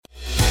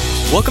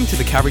Welcome to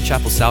the Calvary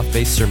Chapel South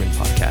Bay Sermon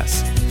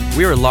Podcast.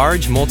 We are a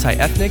large,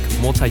 multi-ethnic,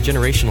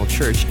 multi-generational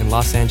church in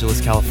Los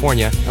Angeles,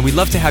 California, and we'd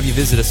love to have you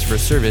visit us for a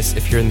service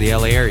if you're in the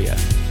LA area.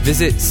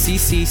 Visit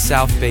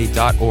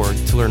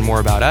ccsouthbay.org to learn more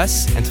about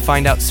us and to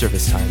find out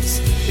service times.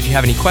 If you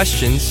have any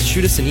questions,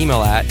 shoot us an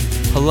email at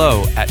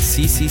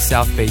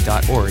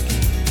hello@ccsouthbay.org.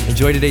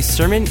 Enjoy today's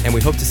sermon, and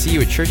we hope to see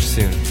you at church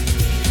soon.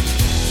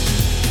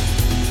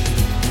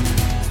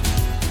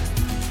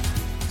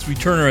 As we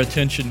turn our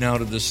attention now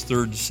to this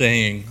third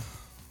saying,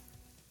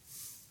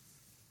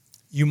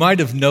 you might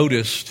have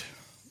noticed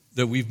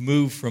that we've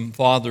moved from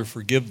 "Father,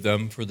 forgive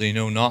them, for they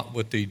know not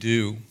what they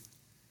do,"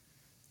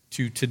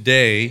 to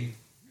 "Today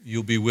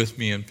you'll be with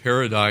me in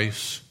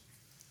paradise,"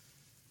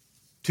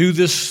 to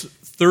this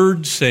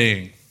third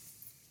saying,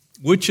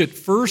 which at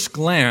first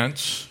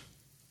glance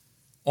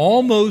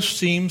almost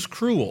seems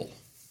cruel.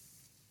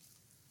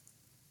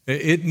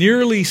 It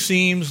nearly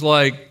seems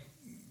like,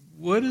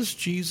 what is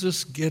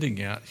Jesus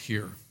getting at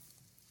here?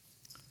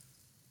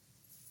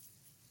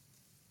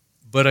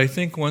 But I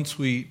think once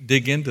we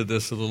dig into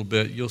this a little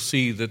bit, you'll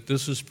see that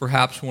this is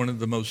perhaps one of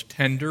the most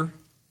tender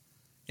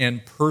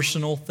and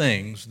personal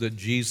things that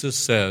Jesus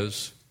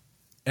says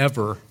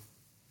ever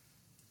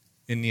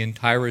in the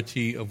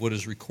entirety of what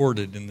is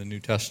recorded in the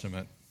New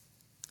Testament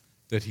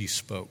that he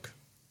spoke.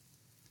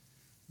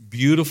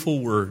 Beautiful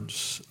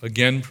words,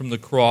 again from the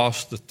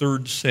cross, the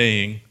third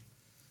saying,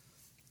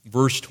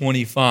 verse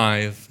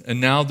 25,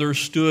 "And now there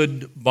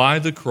stood by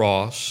the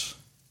cross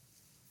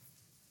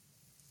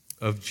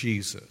of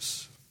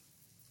Jesus."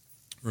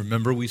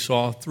 Remember, we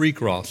saw 3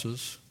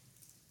 crosses,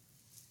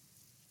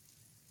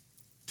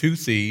 2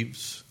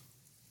 thieves.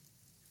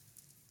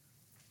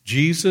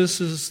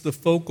 Jesus is the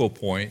focal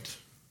point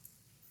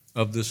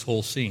of this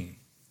whole scene.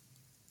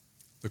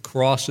 The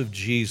cross of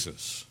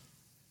Jesus.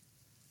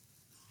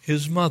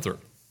 His mother.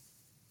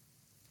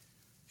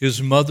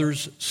 His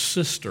mother's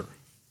sister.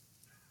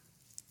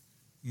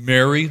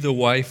 Mary, the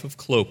wife of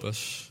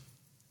Clopas.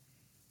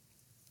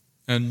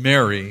 And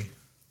Mary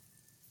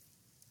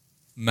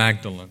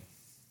Magdalene.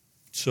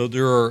 So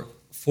there are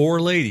 4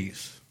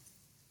 ladies.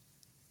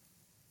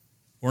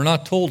 We're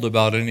not told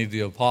about any of the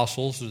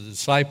apostles or the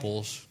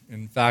disciples.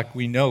 In fact,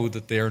 we know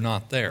that they are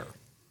not there,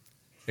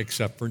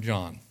 except for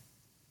John.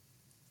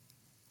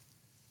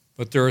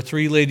 But there are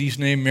 3 ladies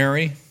named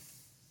Mary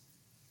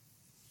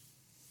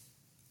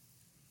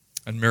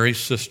and Mary's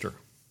sister.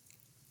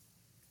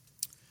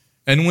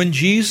 And when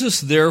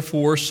Jesus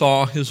therefore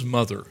saw his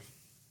mother,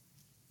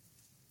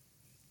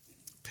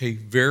 pay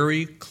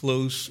very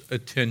close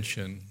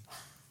attention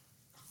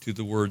to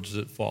the words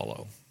that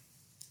follow.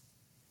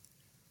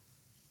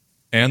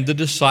 And the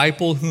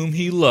disciple whom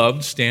he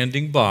loved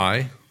standing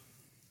by,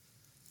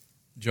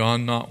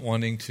 John, not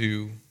wanting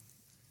to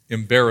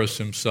embarrass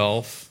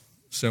himself,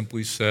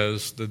 simply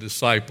says the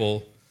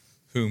disciple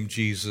whom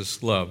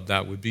Jesus loved.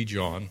 That would be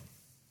John.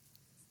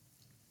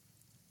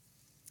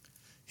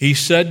 He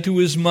said to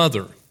his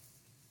mother,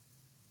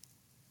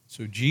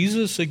 so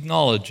Jesus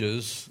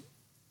acknowledges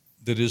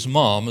that his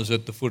mom is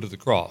at the foot of the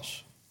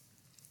cross.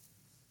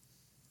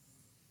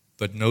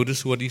 But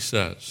notice what he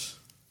says.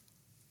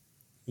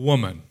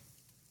 "Woman,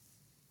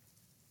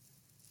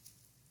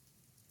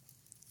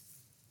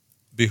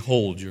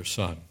 behold your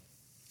son."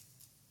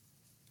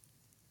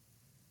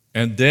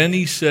 And then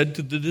he said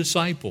to the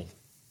disciple,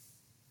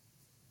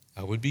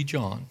 that would be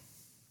John,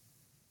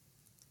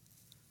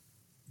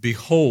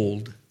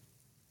 "Behold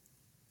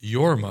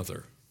your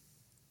mother."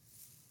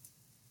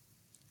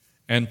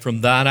 And from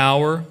that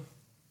hour,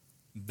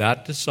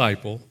 that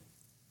disciple,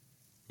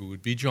 who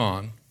would be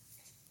John,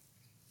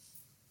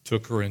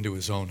 took her into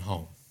his own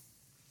home.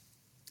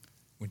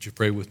 Would you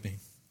pray with me?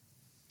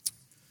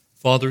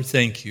 Father,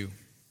 thank you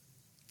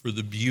for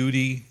the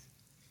beauty,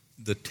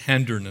 the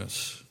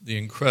tenderness, the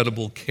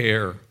incredible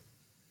care,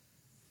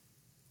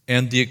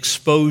 and the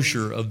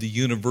exposure of the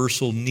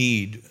universal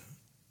need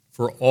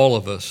for all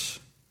of us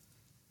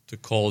to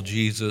call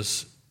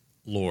Jesus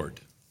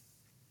Lord.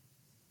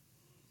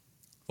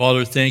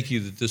 Father, thank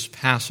you that this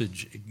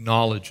passage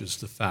acknowledges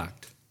the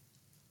fact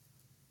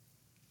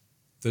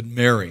that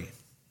Mary,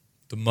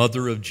 the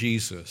mother of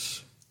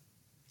Jesus,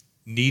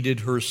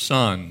 needed her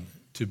son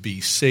to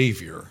be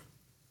Savior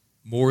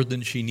more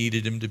than she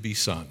needed him to be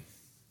son.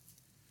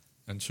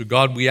 And so,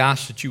 God, we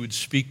ask that you would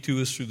speak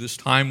to us through this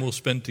time we'll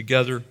spend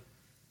together.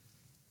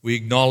 We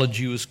acknowledge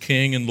you as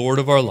King and Lord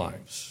of our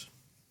lives.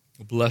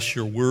 Bless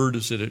your word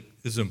as it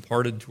is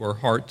imparted to our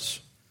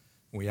hearts.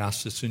 We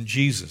ask this in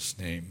Jesus'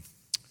 name.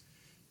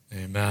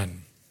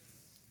 Amen.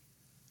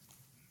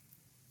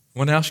 I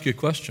want to ask you a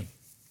question.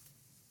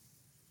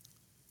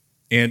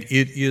 And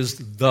it is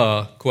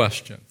the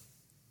question.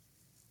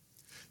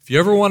 If you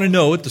ever want to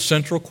know what the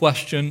central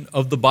question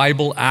of the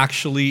Bible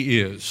actually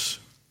is,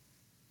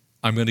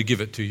 I'm going to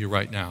give it to you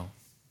right now.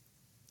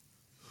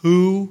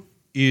 Who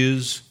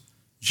is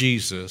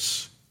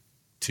Jesus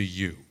to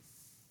you?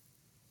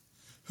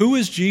 Who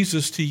is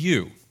Jesus to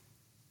you?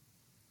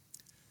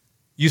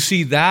 You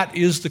see, that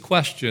is the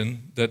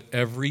question that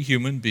every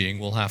human being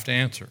will have to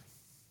answer.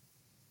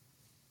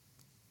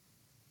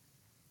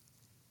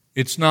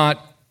 It's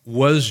not,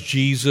 was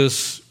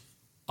Jesus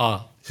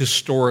a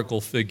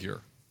historical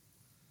figure?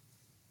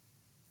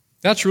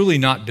 That's really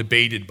not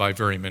debated by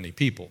very many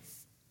people.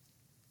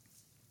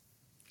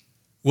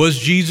 Was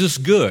Jesus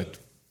good?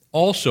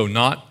 Also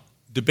not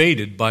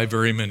debated by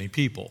very many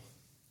people.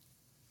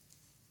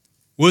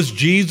 Was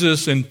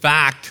Jesus, in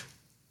fact,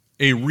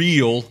 a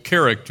real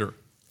character?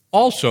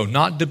 Also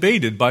not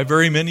debated by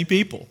very many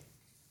people.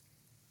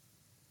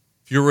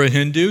 If you were a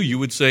Hindu, you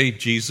would say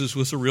Jesus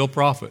was a real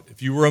prophet.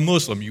 If you were a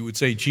Muslim, you would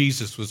say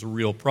Jesus was a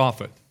real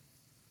prophet.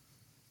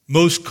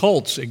 Most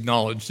cults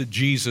acknowledge that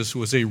Jesus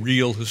was a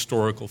real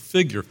historical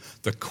figure.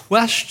 The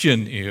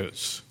question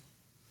is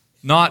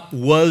not,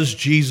 was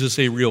Jesus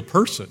a real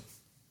person,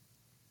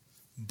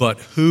 but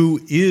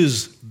who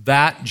is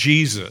that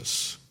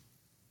Jesus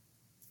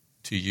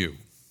to you?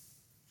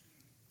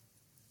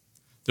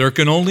 There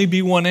can only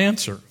be one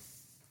answer.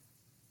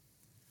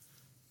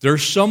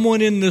 There's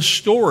someone in this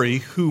story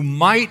who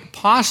might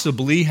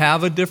possibly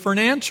have a different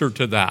answer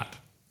to that.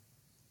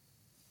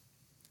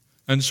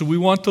 And so we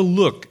want to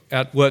look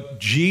at what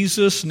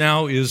Jesus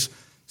now is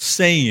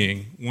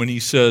saying when he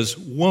says,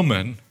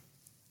 "Woman,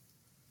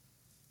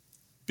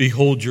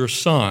 behold your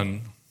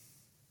son,"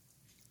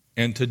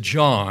 and to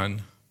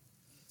John,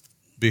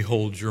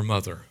 "Behold your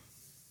mother."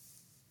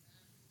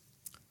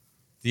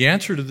 The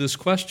answer to this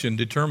question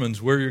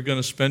determines where you're going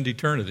to spend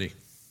eternity.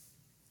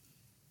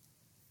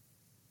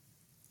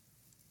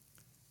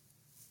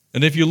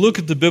 And if you look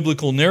at the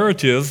biblical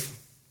narrative,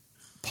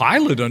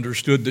 Pilate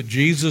understood that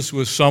Jesus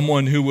was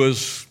someone who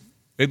was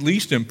at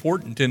least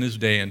important in his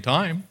day and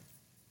time.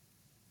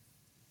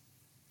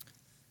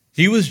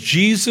 He was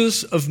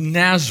Jesus of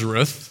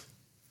Nazareth,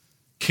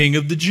 King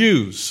of the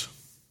Jews.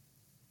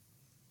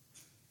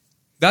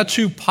 That's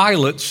who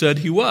Pilate said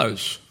he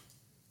was.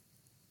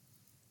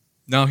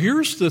 Now,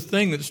 here's the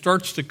thing that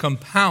starts to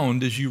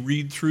compound as you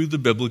read through the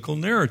biblical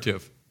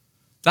narrative.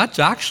 That's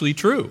actually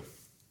true.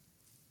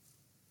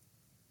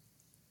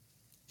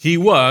 He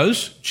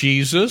was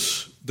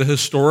Jesus, the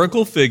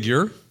historical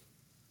figure,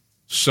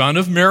 son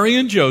of Mary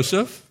and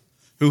Joseph,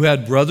 who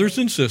had brothers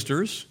and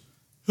sisters,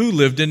 who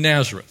lived in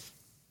Nazareth.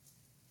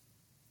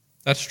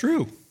 That's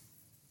true.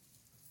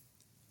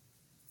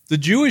 The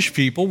Jewish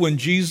people, when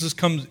Jesus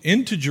comes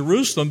into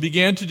Jerusalem,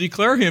 began to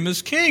declare him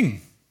as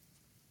king.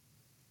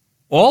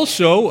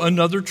 Also,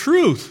 another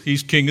truth,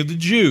 he's king of the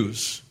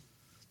Jews.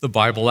 The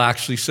Bible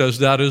actually says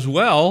that as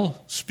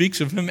well,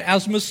 speaks of him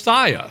as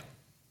Messiah,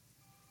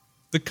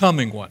 the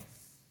coming one.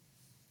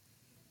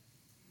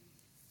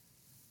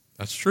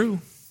 That's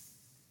true.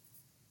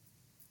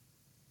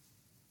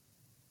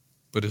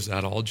 But is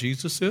that all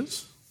Jesus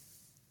is?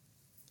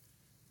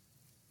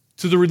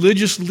 To the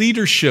religious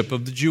leadership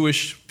of the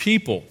Jewish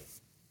people,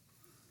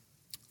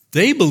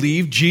 they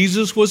believed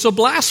Jesus was a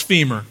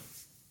blasphemer.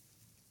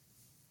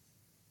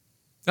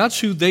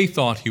 That's who they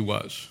thought he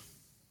was.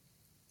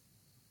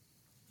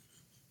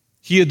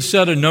 He had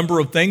said a number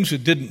of things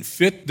that didn't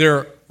fit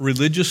their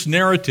religious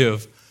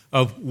narrative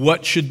of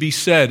what should be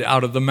said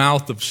out of the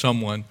mouth of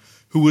someone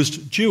who was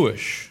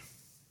Jewish.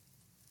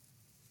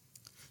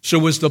 So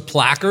was the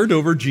placard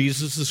over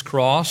Jesus'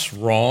 cross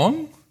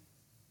wrong?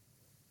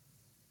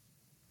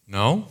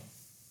 No.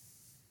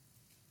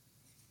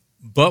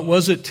 But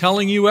was it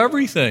telling you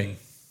everything?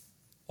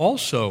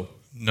 Also,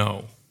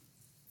 no.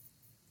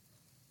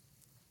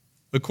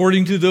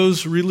 According to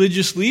those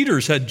religious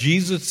leaders, had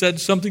Jesus said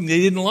something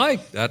they didn't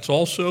like, that's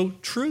also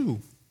true.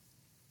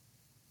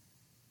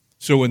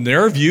 So in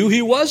their view,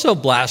 he was a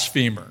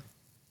blasphemer.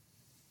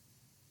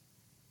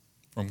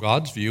 From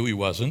God's view, he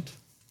wasn't.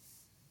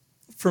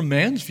 From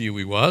man's view,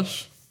 he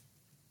was.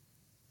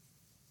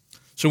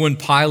 So when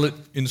Pilate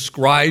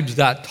inscribes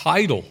that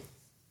title,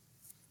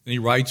 and he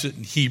writes it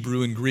in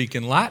Hebrew and Greek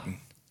and Latin,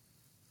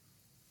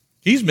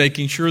 he's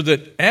making sure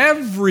that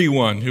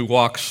everyone who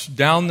walks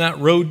down that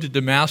road to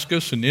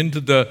Damascus and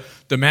into the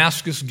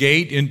Damascus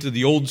gate, into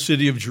the old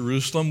city of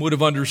Jerusalem, would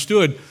have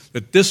understood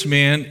that this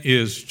man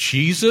is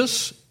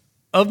Jesus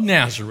of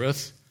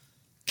Nazareth,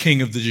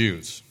 King of the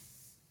Jews.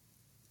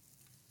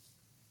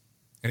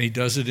 And he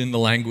does it in the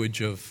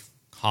language of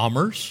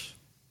commerce,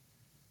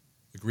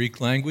 the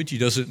Greek language. He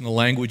does it in the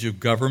language of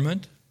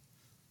government.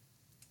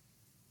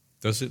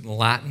 Does it in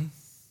Latin.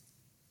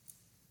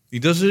 He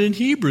does it in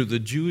Hebrew, the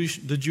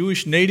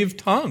Jewish native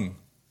tongue,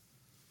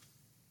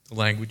 the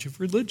language of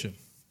religion.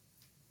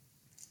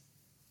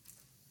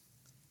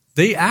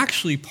 They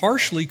actually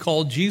partially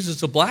called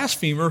Jesus a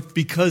blasphemer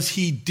because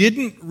he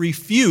didn't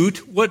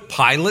refute what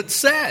Pilate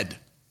said.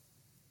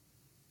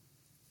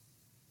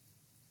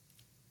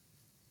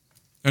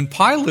 And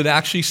Pilate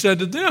actually said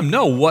to them,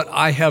 "No, what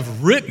I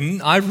have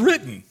written, I've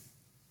written."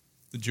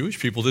 The Jewish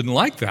people didn't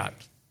like that.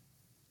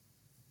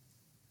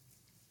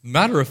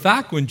 Matter of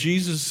fact, when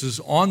Jesus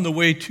is on the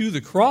way to the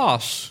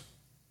cross,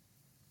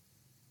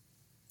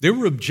 they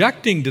were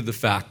objecting to the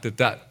fact that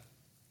that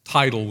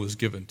title was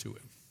given to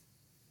him.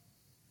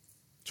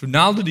 So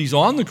now that he's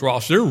on the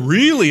cross, they're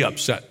really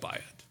upset by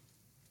it.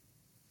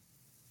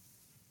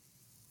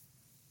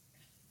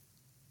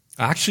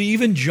 Actually,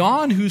 even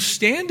John, who's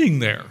standing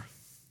there,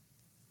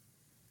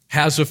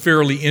 has a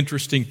fairly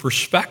interesting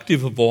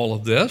perspective of all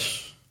of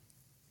this.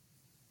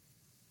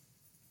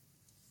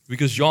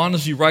 Because John,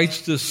 as he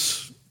writes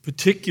this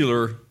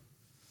particular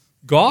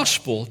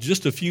gospel,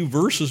 just a few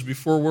verses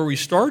before where we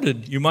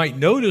started, you might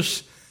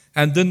notice,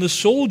 and then the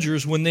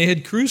soldiers, when they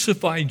had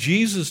crucified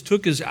Jesus,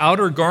 took his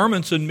outer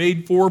garments and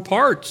made 4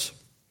 parts.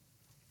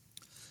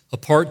 A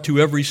part to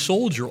every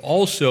soldier,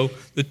 also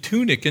the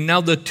tunic. And now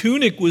the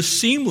tunic was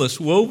seamless,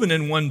 woven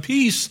in one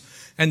piece.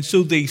 And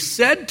so they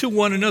said to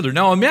one another,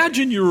 now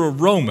imagine you're a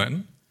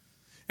Roman,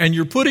 and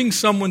you're putting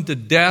someone to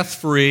death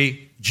for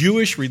a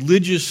Jewish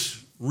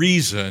religious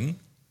reason.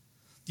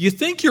 Do you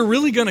think you're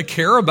really going to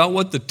care about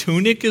what the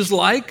tunic is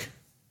like?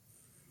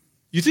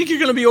 You think you're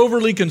going to be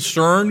overly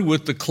concerned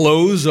with the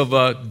clothes of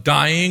a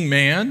dying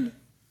man?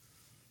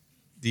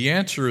 The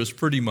answer is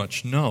pretty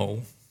much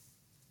no.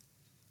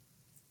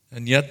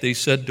 And yet they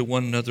said to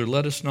one another,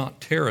 let us not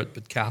tear it,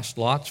 but cast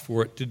lots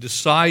for it, to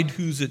decide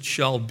whose it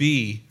shall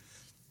be.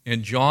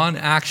 And John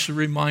actually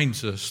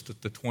reminds us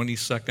that the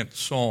 22nd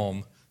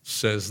Psalm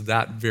says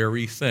that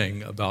very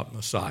thing about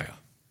Messiah.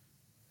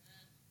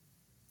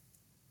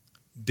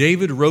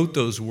 David wrote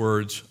those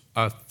words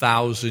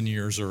 1,000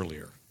 years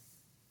earlier.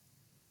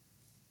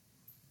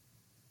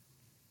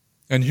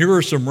 And here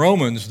are some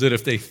Romans that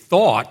if they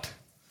thought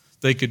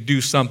they could do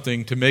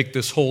something to make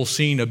this whole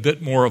scene a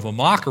bit more of a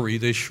mockery,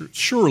 they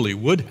surely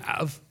would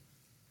have.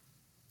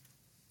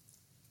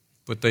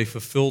 But they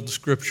fulfilled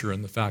Scripture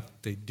in the fact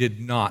that they did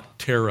not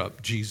tear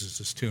up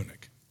Jesus'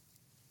 tunic.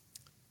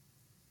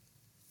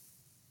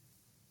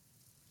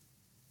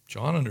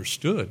 John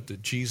understood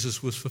that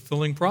Jesus was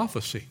fulfilling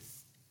prophecy.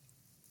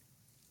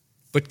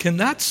 But can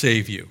that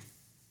save you?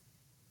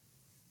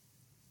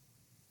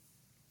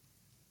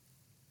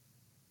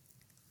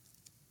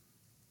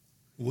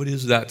 What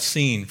is that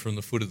scene from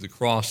the foot of the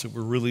cross that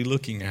we're really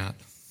looking at?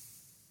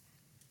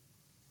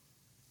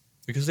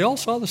 Because they all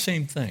saw the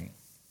same thing.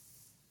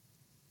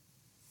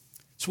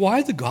 It's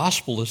why the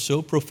gospel is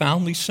so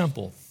profoundly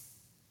simple.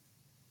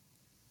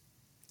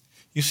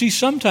 You see,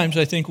 sometimes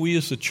I think we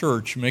as the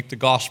church make the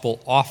gospel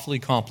awfully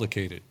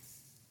complicated.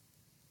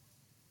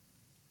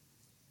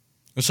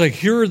 It's like,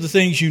 here are the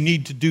things you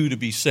need to do to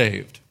be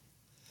saved.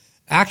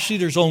 Actually,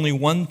 there's only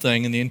one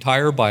thing in the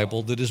entire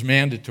Bible that is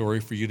mandatory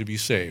for you to be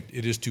saved.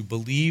 It is to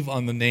believe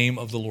on the name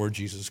of the Lord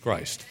Jesus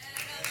Christ.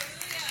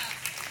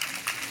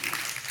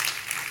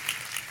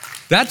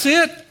 That's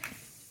it.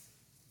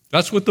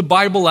 That's what the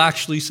Bible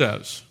actually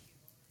says.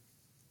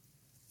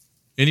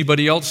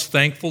 Anybody else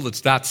thankful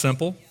it's that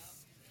simple?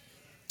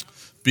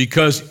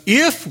 Because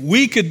if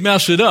we could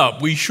mess it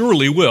up, we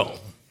surely will.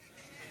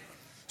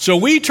 So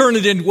we turn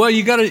it into, well,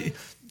 you go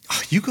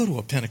to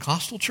a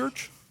Pentecostal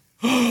church?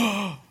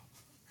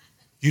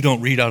 You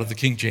don't read out of the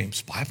King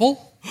James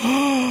Bible?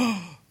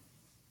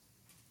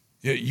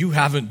 You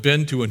haven't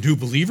been to a new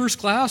believers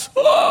class?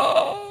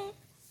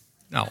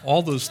 Now,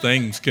 all those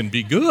things can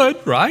be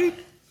good, right?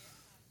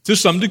 To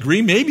some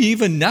degree, maybe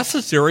even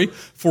necessary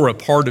for a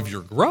part of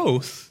your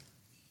growth.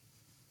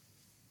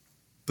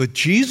 But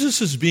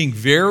Jesus is being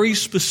very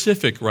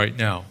specific right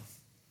now.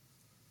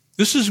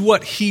 This is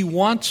what he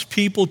wants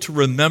people to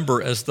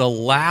remember as the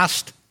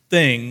last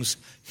things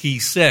he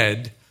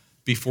said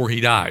before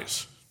he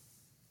dies.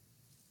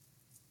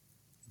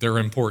 They're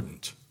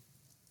important.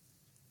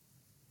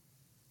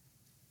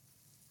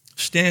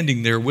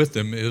 Standing there with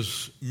him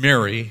is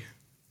Mary,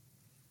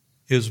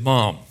 his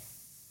mom.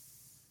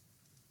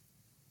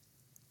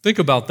 Think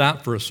about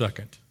that for a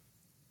second.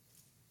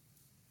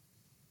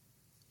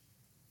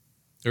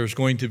 There's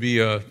going to be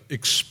an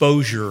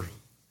exposure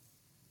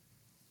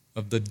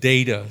of the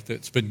data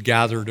that's been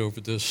gathered over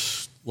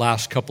this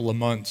last couple of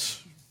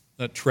months,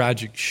 that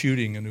tragic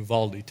shooting in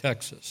Uvalde,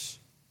 Texas.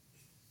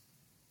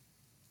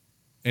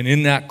 And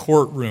in that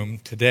courtroom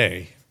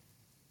today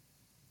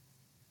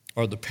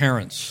are the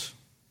parents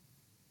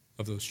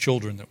of those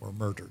children that were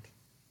murdered.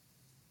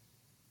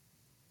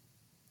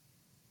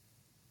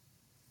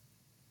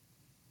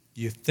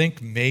 You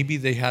think maybe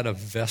they had a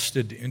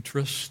vested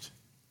interest?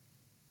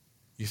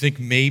 You think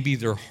maybe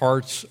their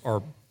hearts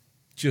are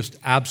just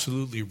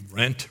absolutely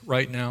rent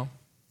right now?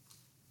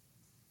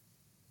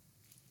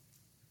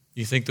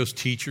 You think those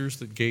teachers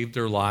that gave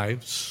their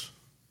lives,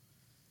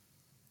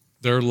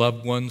 their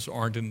loved ones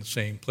aren't in the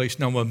same place?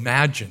 Now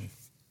imagine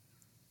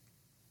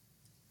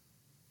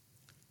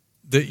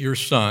that your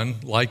son,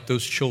 like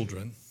those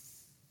children,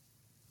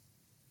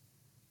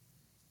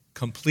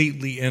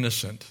 completely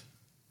innocent,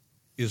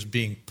 is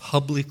being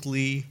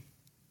publicly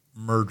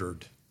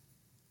murdered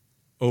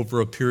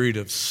over a period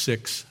of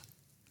 6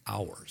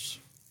 hours.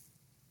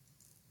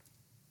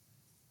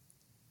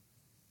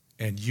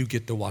 And you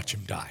get to watch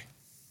him die.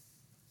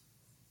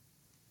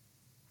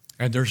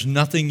 And there's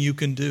nothing you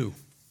can do.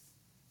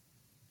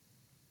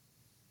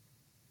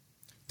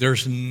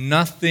 There's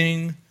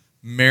nothing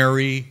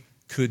Mary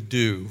could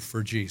do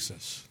for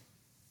Jesus.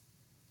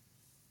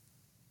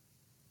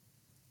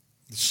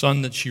 The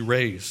son that she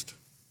raised,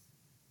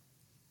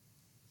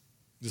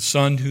 the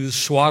son whose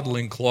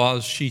swaddling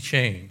cloths she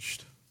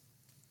changed,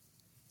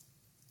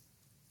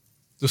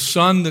 the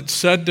son that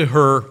said to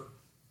her,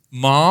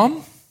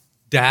 Mom,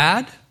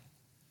 Dad,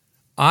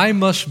 I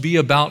must be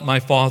about my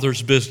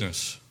Father's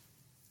business.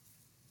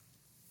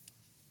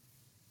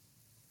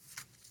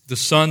 The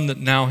son that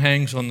now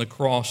hangs on the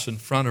cross in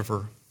front of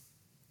her,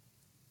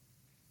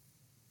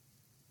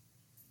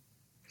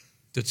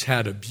 that's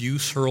had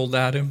abuse hurled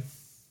at him,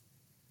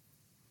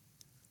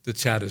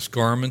 that's had his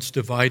garments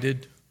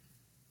divided,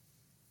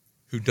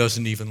 who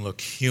doesn't even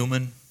look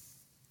human.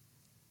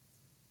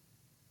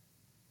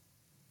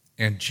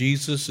 And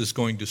Jesus is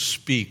going to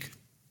speak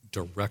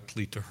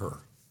directly to her.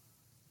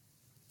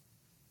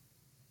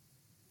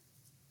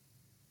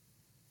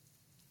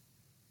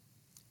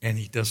 And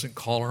he doesn't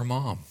call her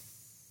mom.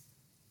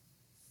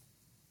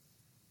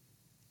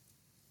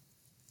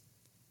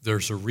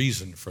 There's a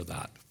reason for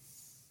that.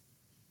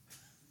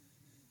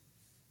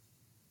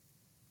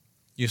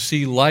 You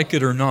see, like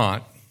it or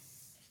not,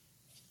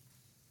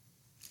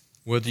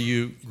 whether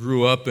you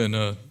grew up in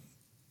a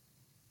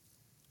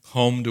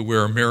home to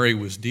where Mary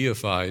was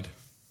deified,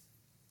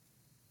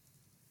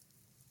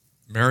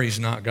 Mary's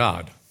not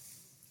God.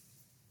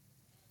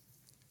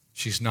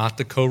 She's not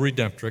the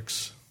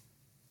co-redemptrix.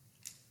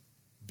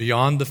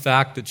 Beyond the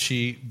fact that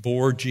she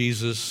bore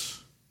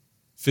Jesus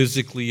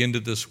physically into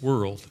this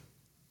world,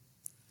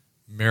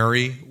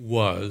 Mary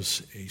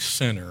was a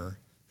sinner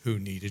who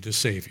needed a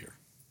Savior.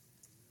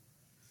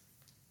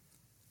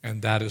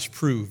 And that is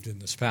proved in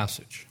this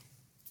passage.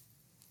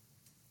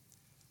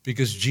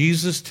 Because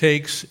Jesus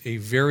takes a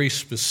very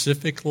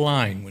specific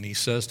line when he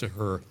says to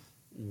her,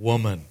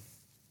 "Woman,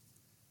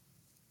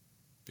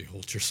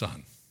 behold your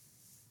son."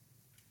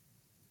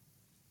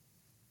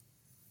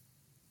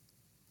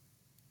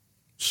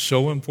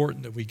 So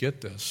important that we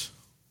get this.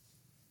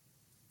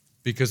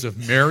 Because if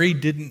Mary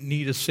didn't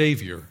need a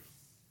Savior,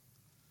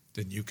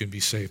 then you can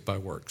be saved by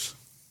works.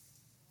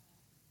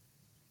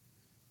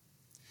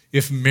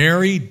 If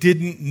Mary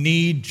didn't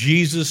need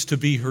Jesus to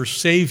be her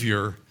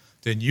Savior,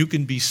 then you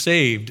can be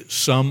saved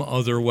some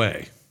other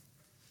way.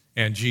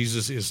 And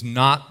Jesus is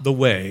not the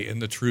way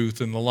and the truth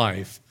and the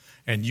life,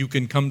 and you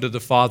can come to the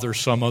Father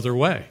some other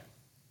way.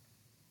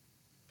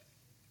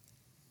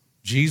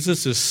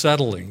 Jesus is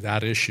settling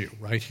that issue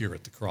right here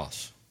at the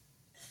cross.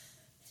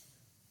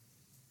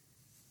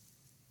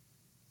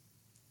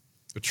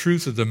 The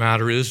truth of the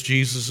matter is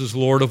Jesus is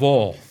Lord of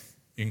all,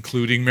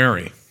 including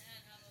Mary.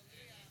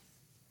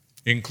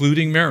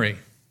 Including Mary.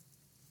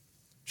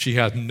 She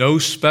had no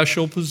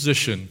special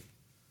position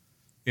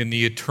in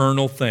the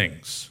eternal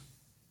things.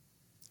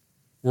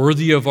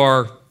 Worthy of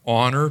our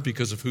honor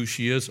because of who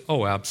she is?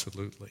 Oh,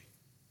 absolutely.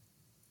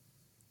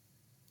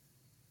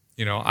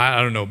 You know,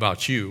 I don't know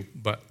about you,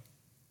 but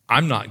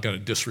I'm not going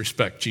to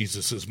disrespect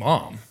Jesus'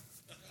 mom.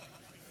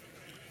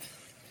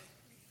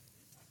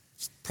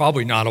 It's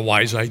probably not a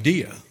wise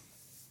idea.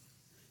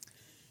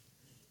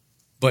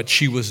 But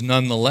she was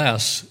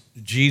nonetheless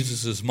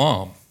Jesus'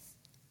 mom.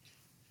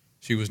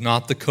 She was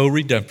not the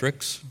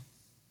co-redemptrix.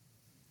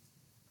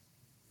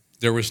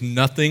 There was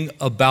nothing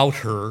about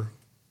her.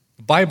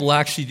 The Bible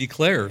actually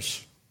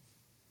declares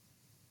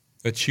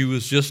that she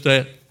was just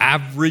an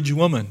average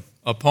woman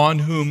upon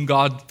whom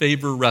God's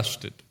favor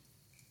rested.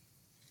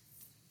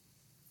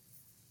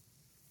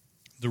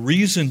 The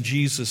reason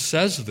Jesus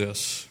says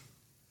this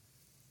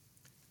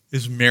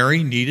is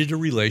Mary needed a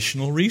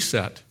relational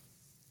reset.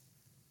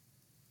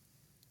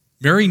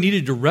 Mary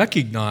needed to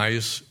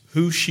recognize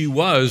who she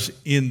was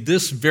in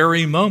this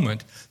very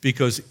moment,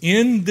 because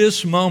in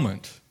this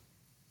moment,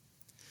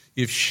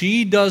 if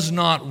she does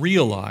not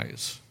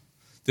realize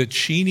that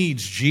she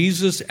needs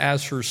Jesus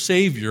as her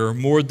Savior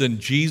more than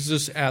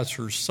Jesus as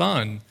her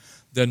Son,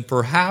 then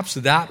perhaps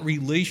that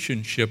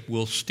relationship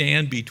will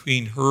stand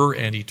between her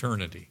and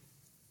eternity.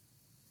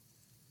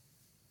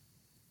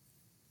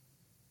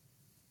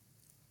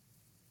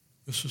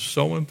 This is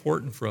so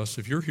important for us.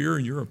 If you're here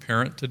and you're a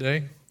parent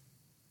today,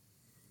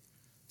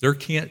 there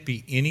can't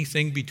be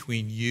anything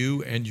between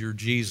you and your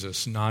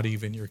Jesus, not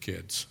even your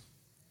kids.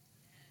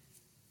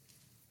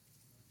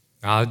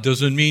 Now, it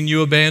doesn't mean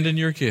you abandon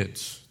your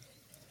kids.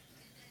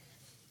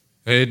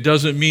 It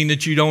doesn't mean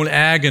that you don't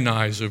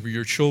agonize over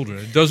your children.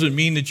 It doesn't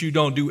mean that you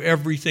don't do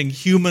everything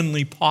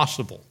humanly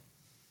possible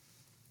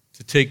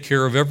to take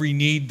care of every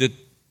need that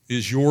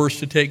is yours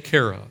to take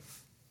care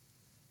of.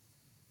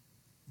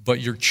 But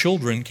your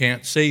children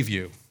can't save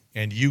you,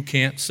 and you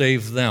can't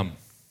save them.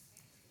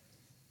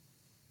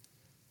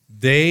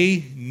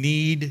 They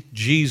need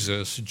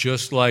Jesus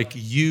just like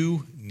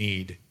you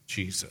need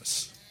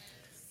Jesus.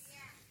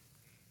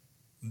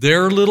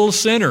 They're little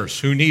sinners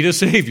who need a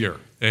Savior.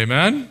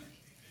 Amen?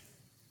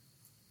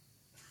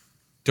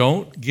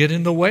 Don't get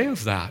in the way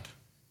of that.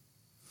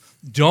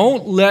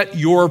 Don't let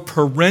your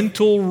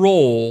parental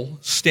role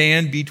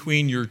stand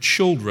between your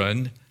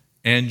children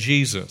and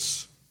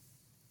Jesus.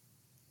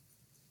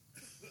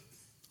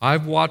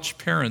 I've watched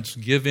parents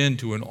give in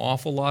to an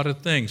awful lot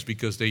of things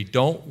because they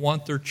don't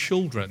want their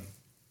children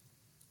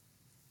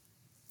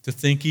to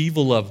think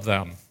evil of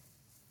them,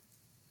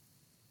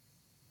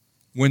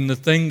 when the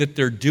thing that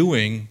they're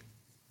doing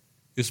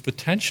is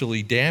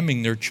potentially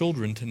damning their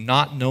children to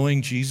not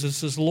knowing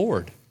Jesus as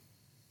Lord.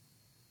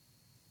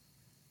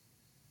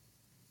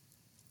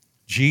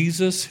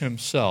 Jesus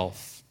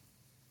himself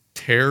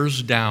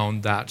tears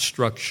down that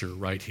structure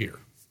right here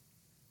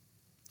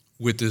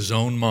with his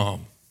own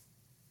mom.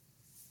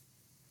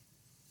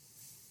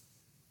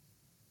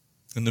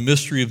 And the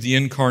mystery of the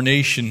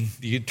incarnation,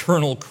 the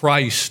eternal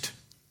Christ,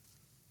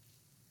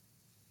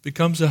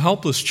 becomes a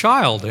helpless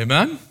child.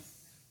 Amen?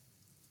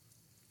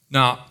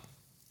 Now,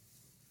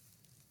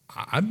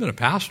 I've been a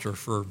pastor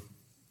for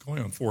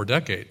going on 4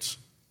 decades.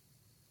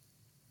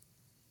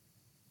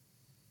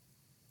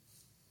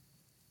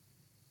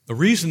 The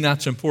reason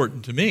that's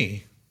important to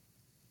me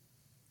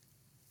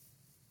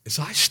is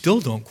I still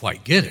don't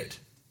quite get it.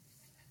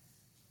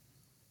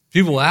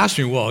 People ask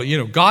me, well,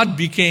 God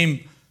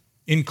became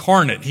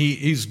incarnate.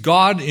 He's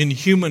God in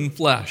human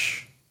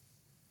flesh.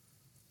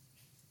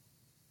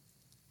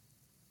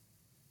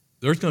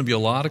 There's going to be a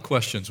lot of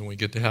questions when we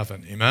get to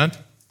heaven. Amen?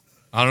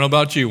 I don't know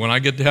about you. When I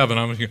get to heaven,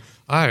 I'm going to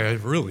I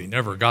really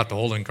never got the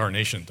whole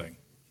incarnation thing.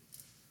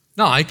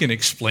 Now, I can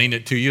explain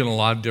it to you in a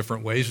lot of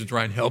different ways and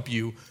try and help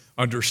you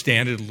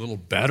understand it a little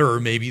better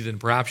maybe than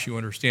perhaps you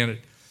understand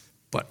it.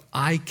 But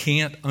I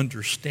can't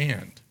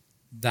understand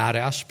that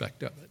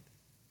aspect of it.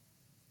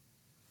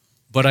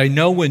 But I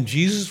know when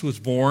Jesus was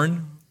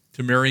born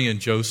to Mary and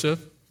Joseph,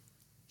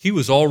 he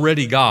was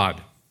already God.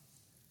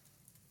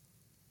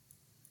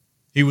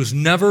 He was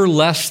never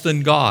less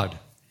than God.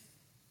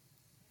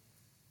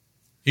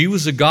 He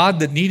was a God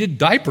that needed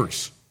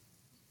diapers.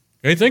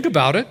 Okay, think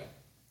about it.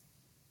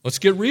 Let's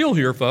get real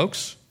here,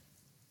 folks.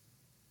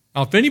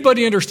 Now, if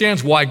anybody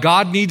understands why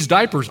God needs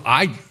diapers,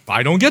 I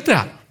don't get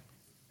that.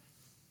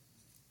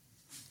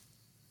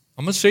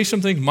 I'm going to say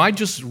something that might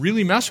just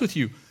really mess with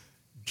you.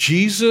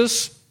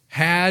 Jesus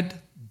had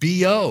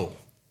BO.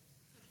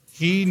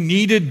 He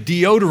needed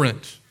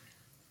deodorant.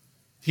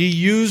 He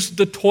used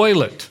the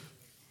toilet.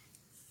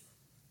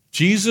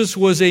 Jesus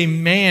was a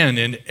man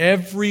in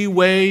every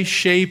way,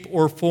 shape,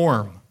 or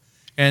form.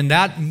 And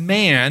that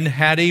man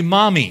had a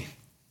mommy.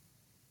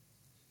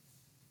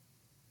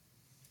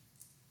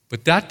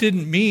 But that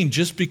didn't mean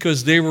just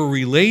because they were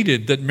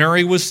related that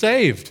Mary was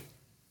saved.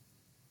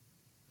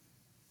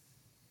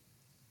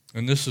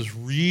 And this is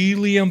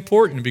really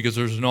important because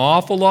there's an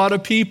awful lot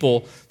of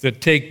people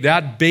that take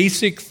that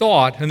basic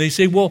thought and they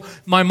say, well,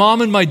 my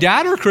mom and my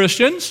dad are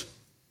Christians.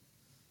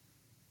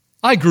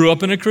 I grew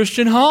up in a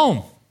Christian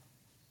home.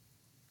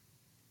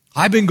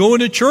 I've been going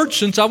to church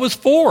since I was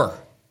 4.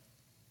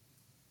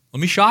 Let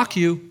me shock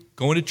you.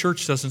 Going to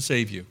church doesn't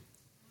save you.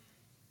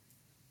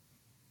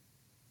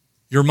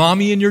 Your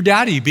mommy and your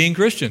daddy being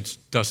Christians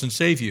doesn't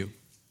save you.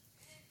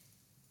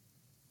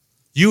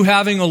 You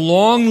having a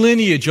long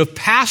lineage of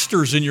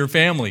pastors in your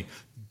family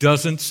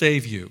doesn't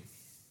save you.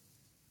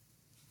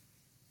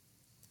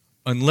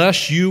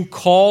 Unless you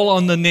call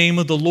on the name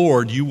of the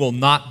Lord, you will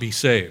not be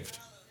saved.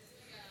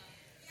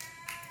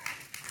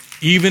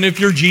 Even if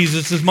you're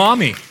Jesus'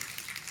 mommy.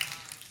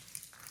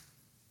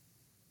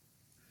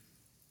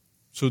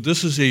 So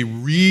this is a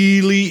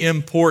really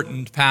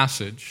important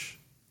passage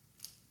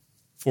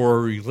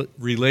for a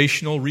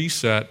relational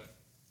reset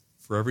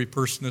for every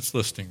person that's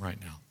listening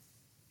right now.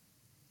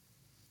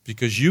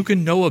 Because you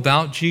can know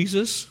about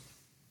Jesus.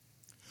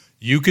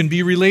 You can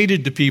be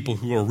related to people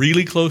who are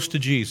really close to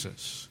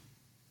Jesus.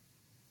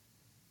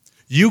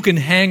 You can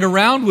hang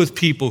around with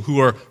people who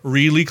are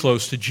really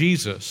close to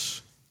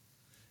Jesus.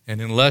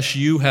 And unless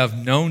you have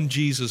known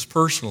Jesus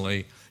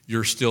personally,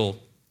 you're still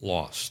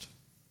lost.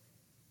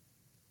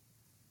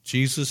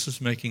 Jesus is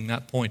making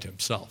that point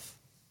himself.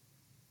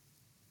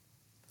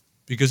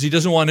 Because he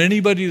doesn't want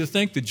anybody to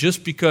think that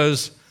just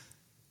because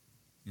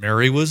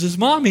Mary was his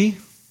mommy,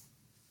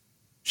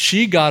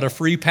 she got a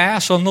free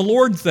pass on the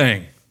Lord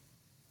thing.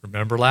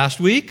 Remember last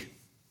week?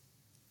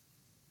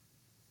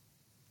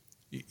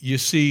 You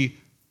see,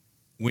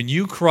 when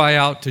you cry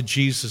out to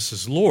Jesus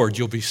as Lord,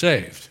 you'll be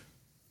saved.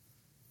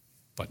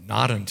 But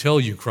not until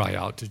you cry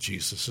out to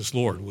Jesus as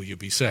Lord will you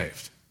be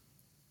saved.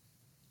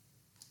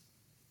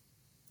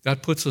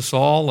 That puts us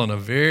all on a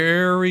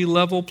very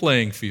level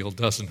playing field,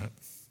 doesn't it?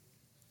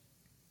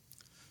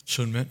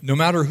 So no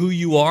matter who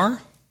you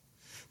are,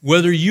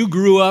 whether you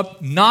grew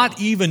up not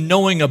even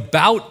knowing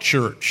about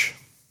church,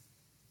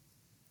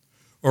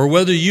 or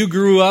whether you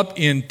grew up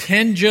in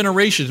 10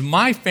 generations,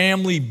 my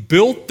family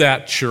built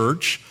that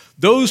church,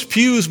 those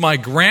pews my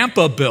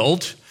grandpa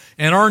built,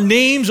 and our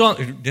names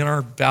in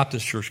our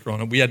Baptist church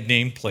growing up, we had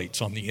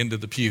nameplates on the end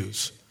of the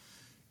pews.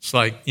 It's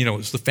like,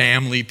 it's the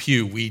family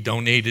pew. We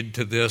donated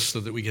to this so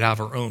that we could have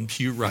our own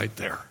pew right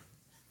there.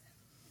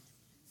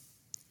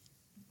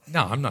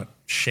 Now, I'm not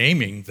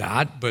shaming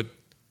that, but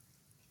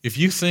if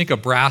you think a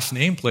brass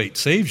nameplate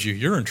saves you,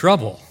 you're in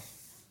trouble.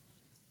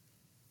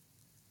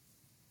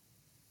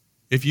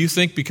 If you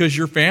think because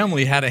your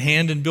family had a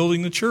hand in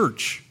building the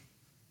church,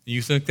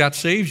 you think that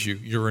saves you,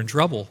 you're in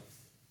trouble.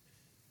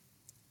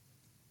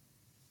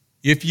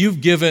 If you've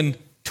given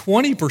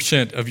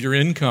 20% of your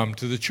income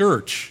to the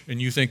church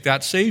and you think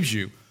that saves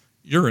you,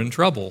 you're in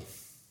trouble.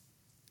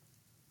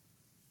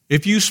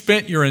 If you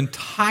spent your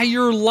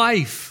entire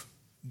life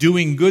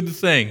doing good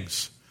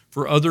things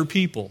for other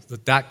people,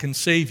 that can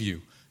save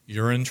you,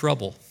 you're in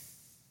trouble.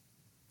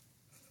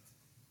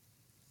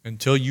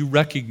 until you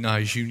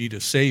recognize you need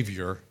a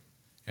Savior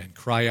and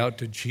cry out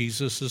to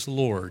Jesus as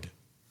Lord,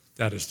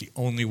 that is the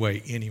only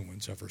way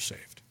anyone's ever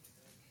saved.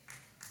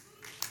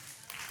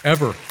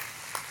 Ever.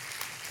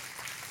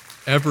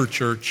 Ever,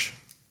 church.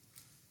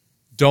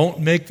 Don't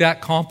make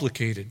that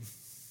complicated.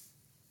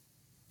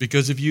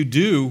 Because if you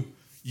do,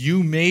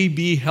 you may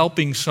be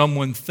helping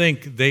someone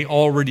think they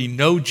already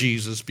know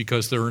Jesus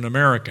because they're an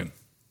American.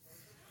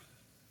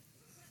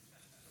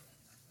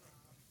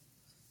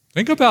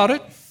 Think about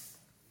it.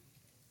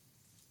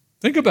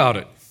 Think about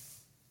it.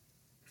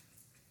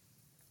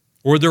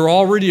 Or they're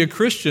already a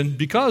Christian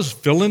because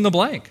fill in the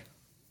blank.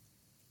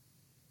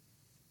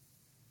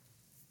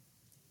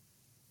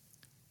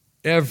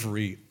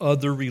 Every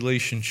other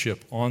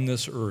relationship on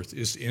this earth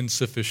is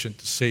insufficient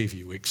to save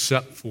you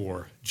except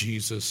for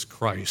Jesus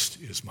Christ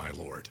is my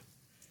Lord.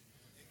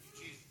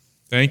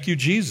 Thank you,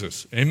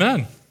 Jesus.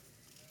 Amen.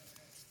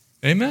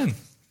 Amen.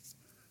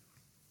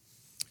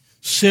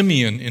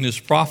 Simeon, in his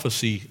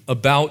prophecy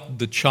about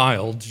the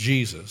child,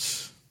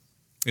 Jesus,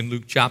 in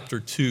Luke chapter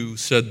 2,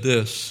 said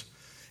this,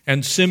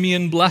 "And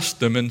Simeon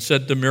blessed them and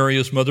said to Mary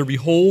his mother,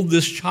 Behold,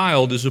 this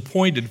child is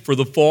appointed for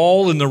the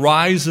fall and the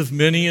rise of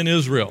many in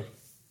Israel,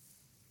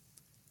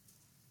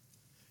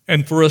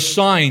 and for a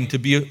sign to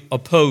be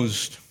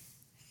opposed.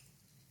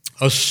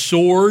 A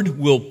sword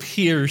will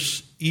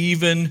pierce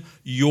even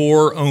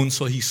your own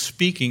soul." He's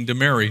speaking to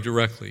Mary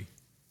directly.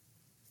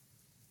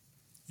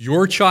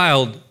 Your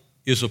child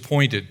is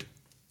appointed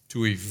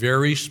to a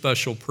very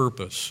special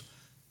purpose,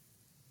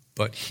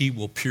 but he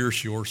will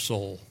pierce your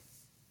soul.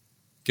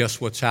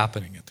 Guess what's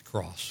happening at the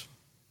cross?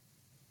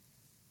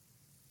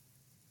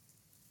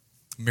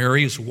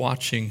 Mary is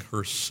watching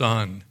her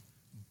son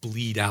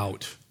bleed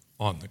out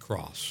on the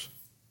cross.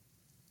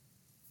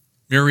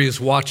 Mary is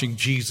watching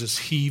Jesus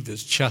heave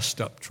his chest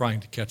up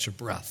trying to catch a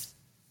breath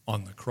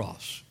on the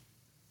cross.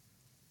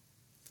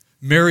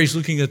 Mary's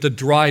looking at the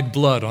dried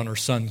blood on her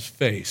son's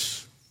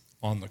face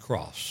on the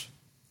cross.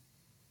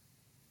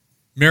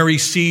 Mary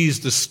sees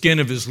the skin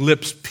of his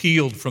lips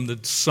peeled from the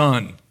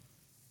sun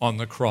on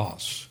the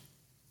cross.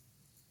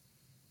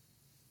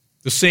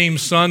 The same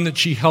son that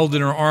she held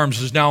in her arms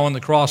is now on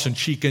the cross, and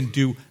she can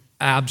do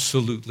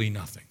absolutely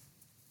nothing.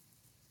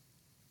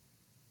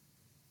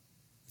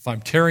 If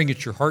I'm tearing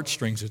at your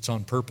heartstrings, it's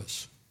on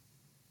purpose.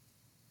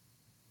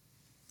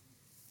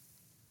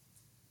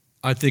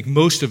 I think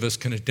most of us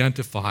can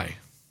identify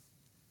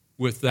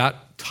with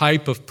that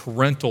type of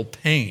parental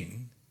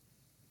pain,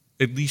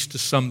 at least to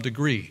some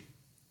degree.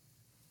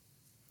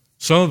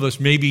 Some of us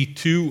maybe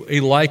to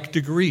a like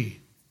degree.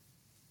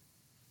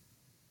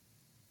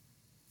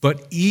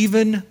 But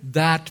even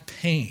that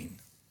pain,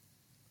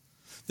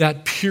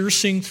 that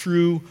piercing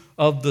through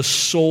of the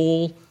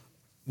soul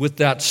with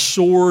that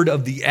sword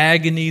of the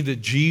agony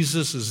that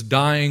Jesus is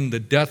dying the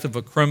death of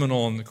a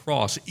criminal on the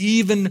cross,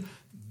 even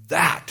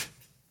that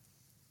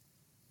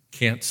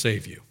can't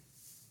save you.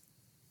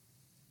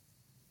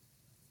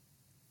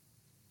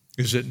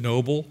 Is it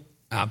noble?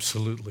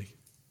 Absolutely.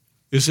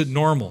 Is it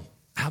normal?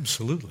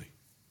 Absolutely.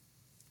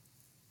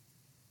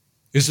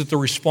 Is it the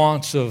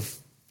response of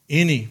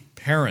any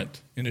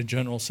parent in a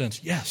general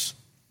sense? Yes.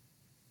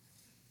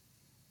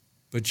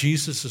 But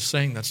Jesus is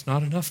saying, that's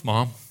not enough,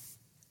 Mom.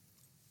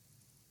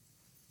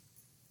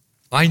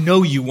 I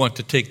know you want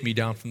to take me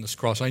down from this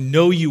cross. I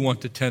know you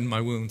want to tend my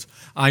wounds.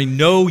 I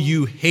know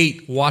you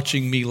hate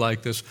watching me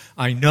like this.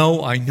 I know.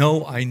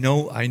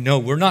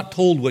 We're not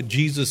told what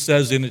Jesus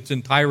says in its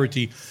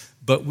entirety,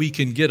 but we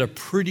can get a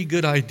pretty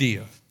good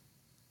idea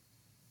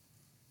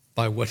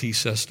by what he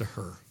says to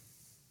her.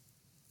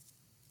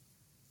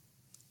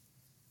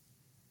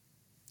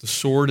 The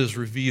sword is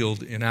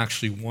revealed in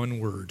actually one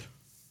word: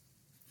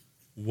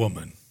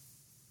 woman.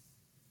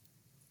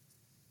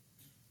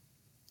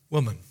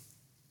 Woman.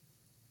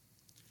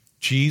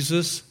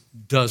 Jesus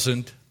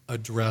doesn't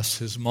address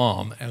his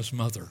mom as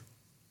mother.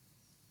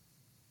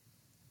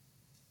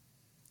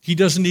 He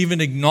doesn't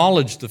even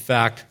acknowledge the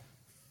fact.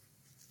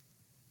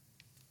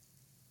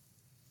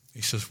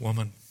 He says,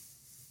 woman,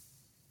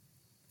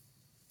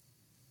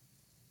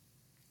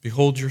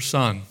 behold your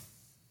son.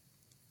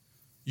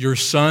 Your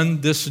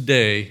son this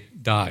day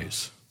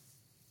dies.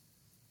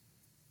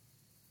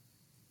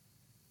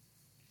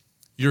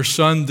 Your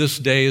son this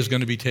day is going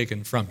to be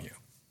taken from you.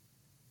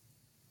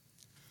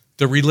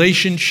 The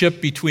relationship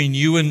between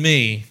you and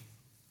me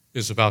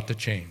is about to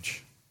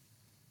change.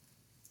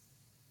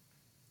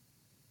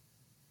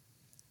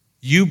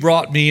 You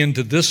brought me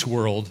into this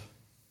world.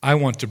 I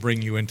want to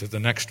bring you into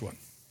the next one.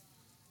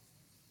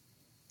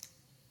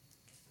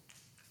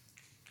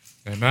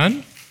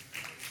 Amen?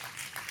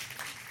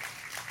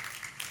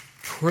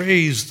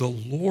 Praise the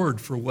Lord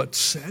for what's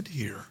said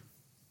here.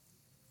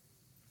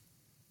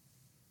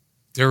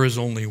 There is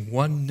only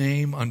one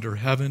name under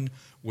heaven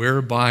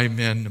whereby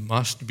men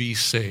must be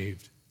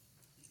saved.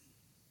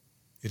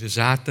 It is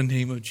at the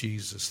name of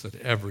Jesus that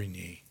every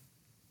knee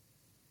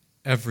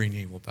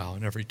will bow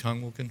and every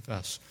tongue will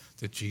confess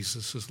that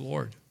Jesus is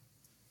Lord,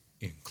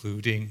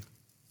 including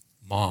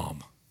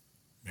Mom,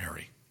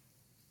 Mary.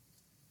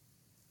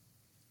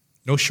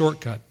 No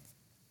shortcut.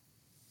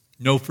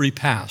 No free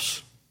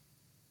pass.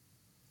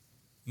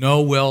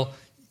 No, well,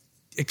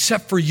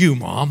 except for you,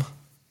 Mom.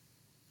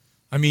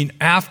 I mean,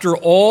 after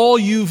all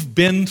you've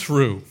been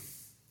through.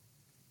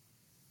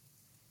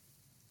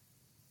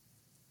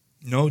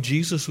 No,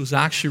 Jesus was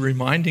actually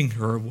reminding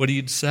her of what he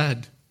had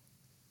said.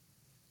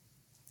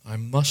 I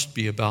must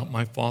be about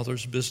my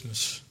Father's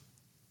business.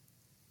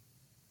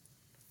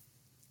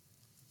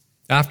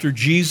 After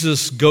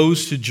Jesus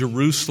goes to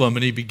Jerusalem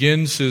and he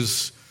begins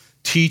his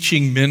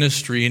teaching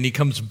ministry and he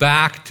comes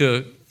back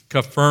to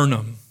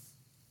Capernaum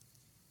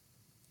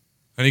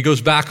and he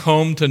goes back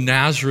home to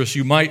Nazareth,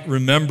 you might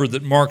remember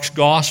that Mark's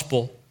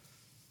gospel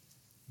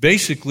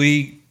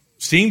basically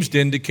seems to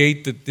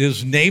indicate that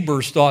his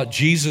neighbors thought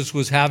Jesus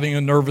was having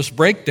a nervous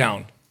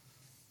breakdown.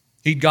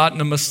 He'd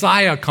gotten a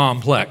Messiah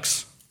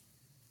complex.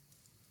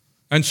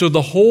 And so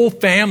the whole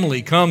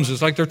family comes.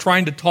 It's like they're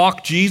trying to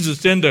talk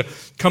Jesus into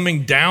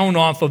coming down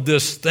off of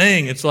this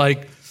thing. It's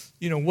like,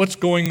 what's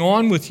going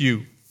on with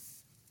you?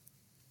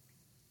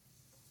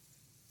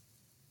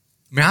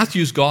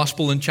 Matthew's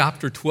gospel in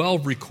chapter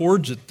 12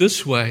 records it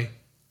this way.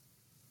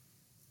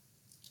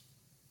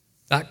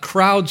 That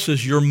crowd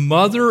says, your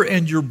mother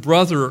and your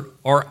brother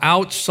are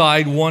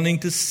outside wanting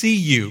to see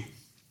you.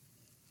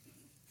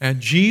 And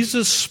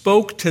Jesus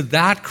spoke to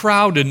that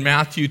crowd in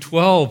Matthew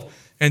 12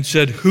 and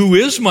said, who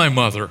is my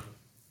mother?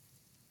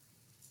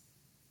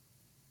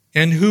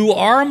 And who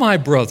are my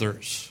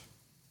brothers?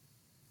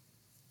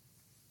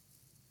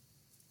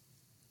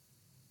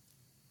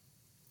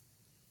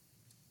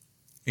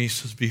 He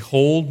says,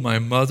 behold, my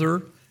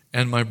mother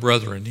and my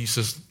brethren. He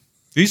says,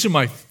 these are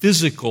my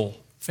physical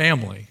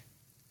family.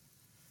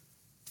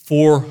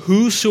 For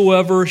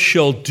whosoever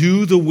shall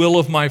do the will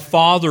of my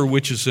Father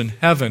which is in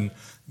heaven,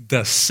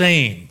 the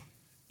same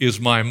is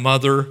my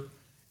mother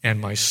and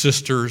my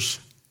sisters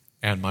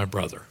and my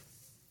brother.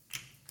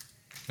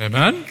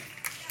 Amen?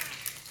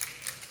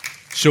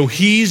 So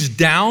he's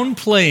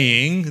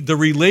downplaying the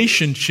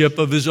relationship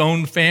of his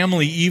own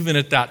family even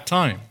at that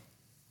time.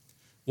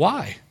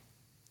 Why?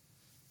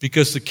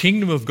 Because the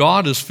kingdom of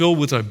God is filled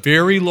with a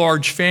very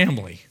large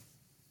family.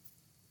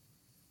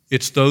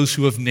 It's those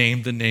who have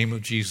named the name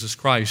of Jesus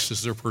Christ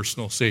as their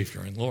personal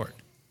Savior and Lord.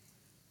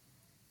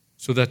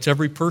 So that's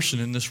every person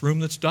in this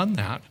room that's done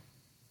that.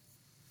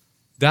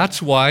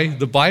 That's why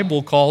the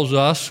Bible calls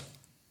us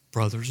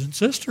brothers and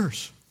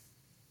sisters.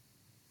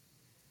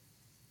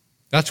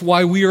 That's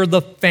why we are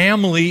the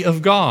family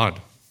of God.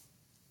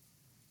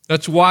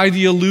 That's why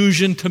the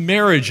allusion to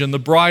marriage and the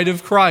bride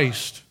of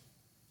Christ.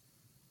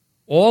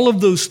 All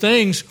of those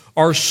things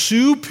are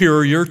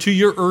superior to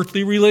your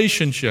earthly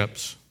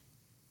relationships.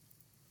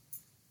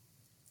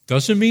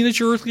 Doesn't mean that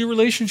your earthly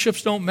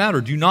relationships don't matter.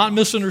 Do not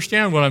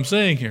misunderstand what I'm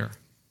saying here.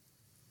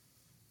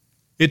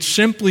 It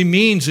simply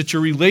means that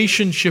your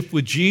relationship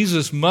with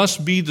Jesus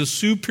must be the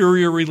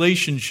superior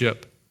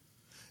relationship.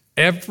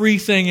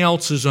 Everything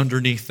else is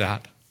underneath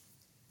that.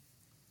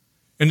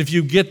 And if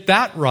you get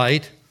that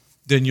right,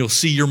 then you'll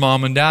see your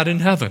mom and dad in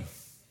heaven.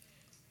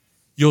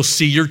 You'll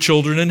see your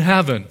children in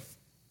heaven.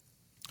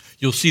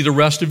 You'll see the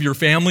rest of your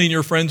family and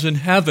your friends in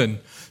heaven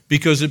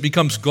because it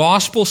becomes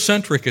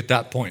gospel-centric at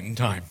that point in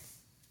time.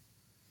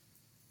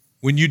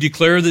 When you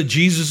declare that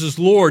Jesus is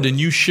Lord and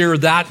you share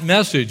that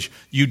message,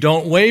 you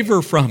don't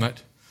waver from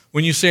it.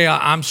 When you say,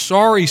 I'm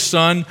sorry,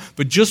 son,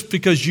 but just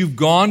because you've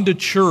gone to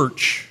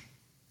church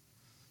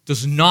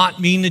does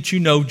not mean that you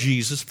know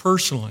Jesus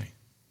personally.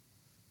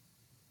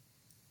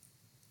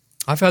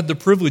 I've had the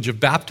privilege of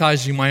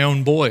baptizing my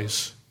own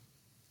boys.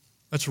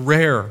 That's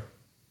rare.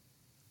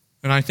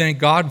 And I thank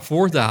God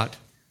for that.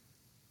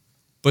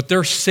 But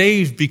they're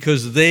saved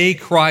because they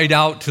cried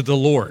out to the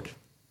Lord.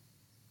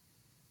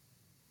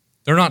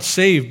 They're not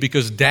saved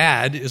because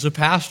dad is a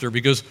pastor,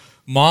 because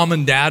mom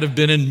and dad have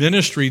been in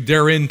ministry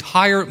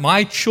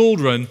my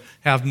children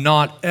have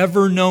not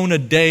ever known a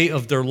day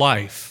of their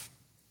life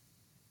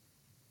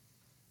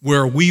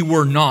where we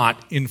were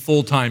not in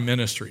full-time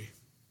ministry.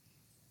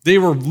 They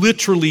were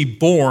literally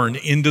born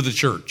into the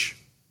church.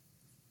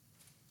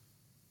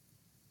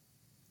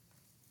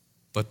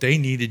 But they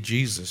needed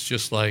Jesus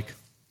just like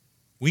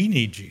we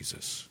need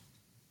Jesus.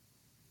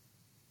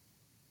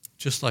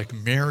 Just like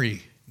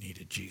Mary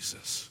needed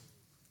Jesus.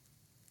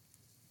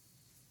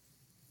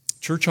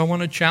 Church, I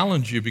want to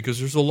challenge you because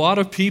there's a lot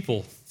of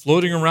people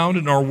floating around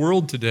in our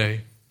world today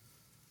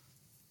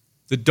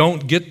that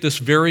don't get this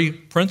very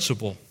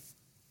principle.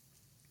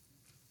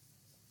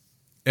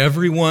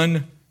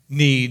 Everyone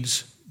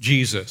needs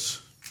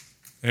Jesus.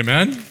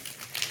 Amen?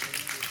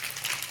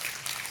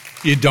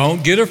 You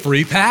don't get a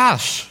free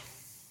pass.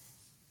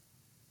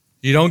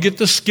 You don't get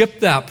to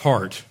skip that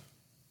part.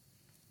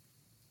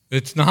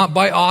 It's not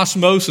by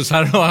osmosis.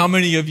 I don't know how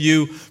many of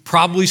you,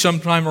 probably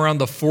sometime around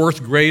the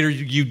fourth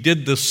grade, you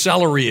did the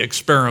celery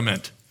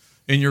experiment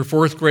in your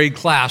fourth grade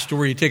class, to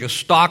where you take a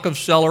stalk of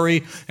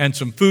celery and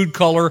some food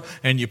color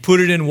and you put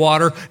it in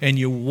water and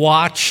you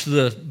watch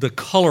the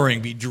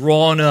coloring be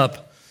drawn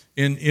up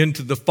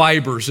into the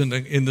fibers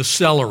in the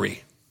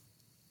celery.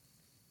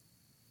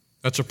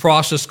 That's a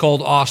process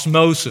called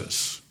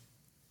osmosis.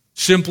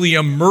 Simply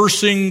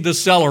immersing the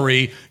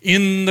celery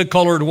in the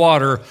colored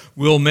water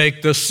will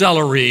make the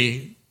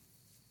celery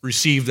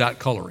receive that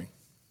coloring.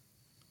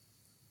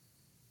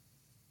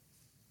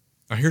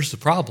 Now here's the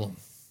problem.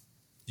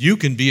 You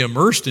can be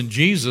immersed in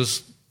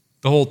Jesus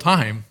the whole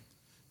time,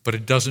 but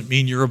it doesn't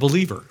mean you're a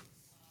believer.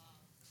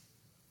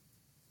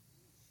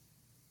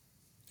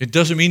 It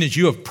doesn't mean that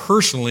you have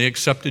personally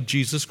accepted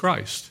Jesus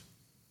Christ.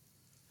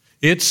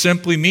 It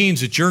simply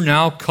means that you're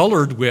now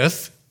colored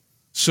with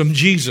some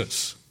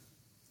Jesus.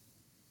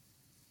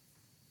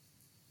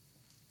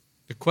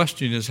 The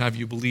question is, have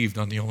you believed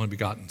on the only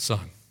begotten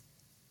Son?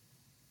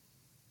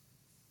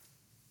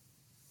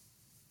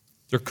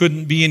 There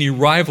couldn't be any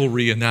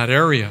rivalry in that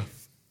area.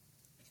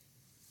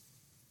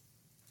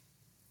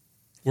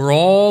 We're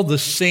all the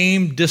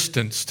same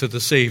distance to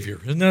the Savior.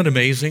 Isn't that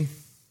amazing?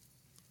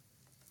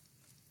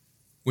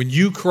 When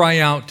you cry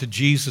out to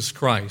Jesus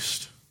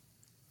Christ,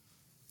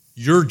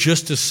 you're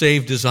just as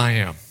saved as I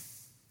am.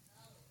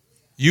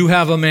 You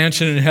have a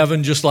mansion in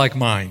heaven just like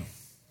mine.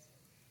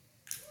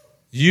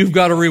 You've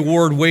got a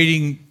reward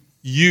waiting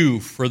you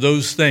for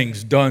those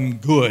things done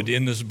good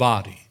in this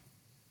body.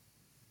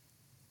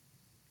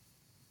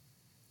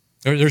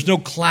 There's no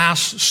class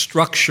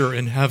structure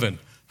in heaven.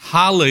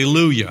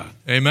 Hallelujah.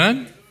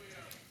 Amen?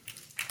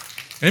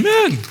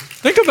 Amen.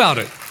 Think about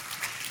it.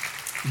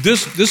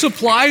 This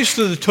applies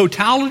to the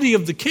totality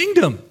of the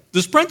kingdom,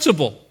 this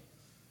principle.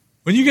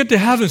 When you get to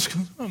heaven, it's,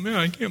 oh man,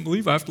 I can't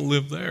believe I have to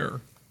live there.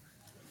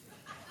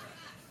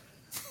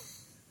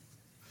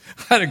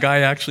 I had a guy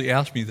actually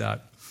ask me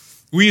that.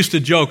 We used to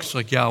joke, it's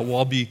like, yeah, well,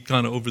 I'll be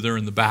kind of over there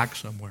in the back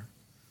somewhere.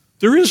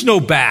 There is no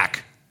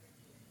back.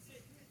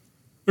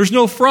 There's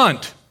no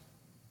front.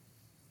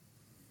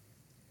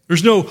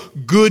 There's no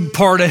good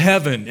part of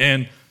heaven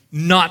and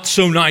not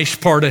so nice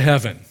part of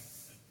heaven.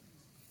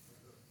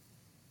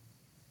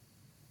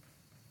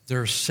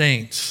 There are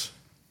saints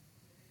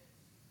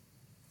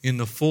in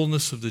the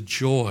fullness of the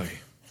joy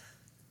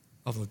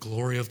of the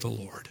glory of the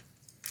Lord.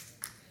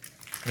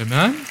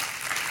 Amen?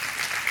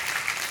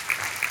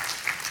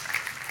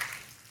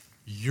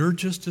 You're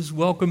just as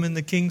welcome in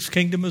the King's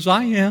kingdom as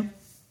I am.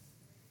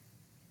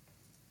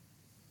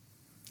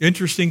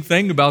 Interesting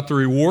thing about the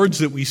rewards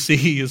that we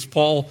see is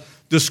Paul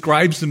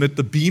describes them at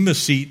the bema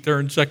seat there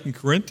in 2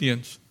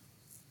 Corinthians.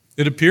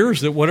 It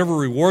appears that whatever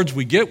rewards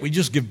we get, we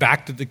just give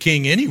back to the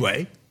king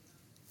anyway.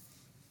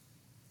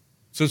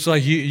 So it's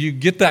like you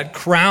get that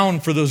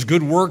crown for those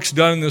good works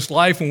done in this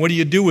life, and what do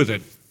you do with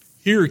it?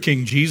 Here,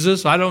 King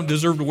Jesus, I don't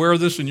deserve to wear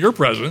this in your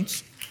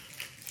presence.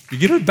 You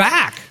get it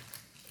back.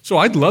 So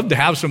I'd love to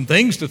have some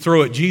things to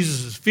throw at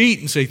Jesus' feet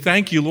and say,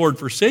 thank you, Lord,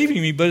 for saving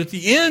me. But at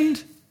the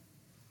end,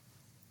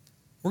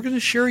 we're going to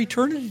share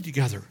eternity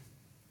together.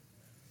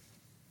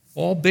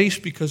 All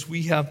based because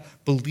we have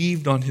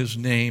believed on his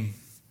name.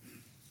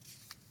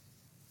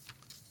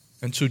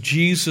 And so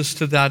Jesus,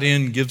 to that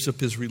end, gives up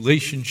his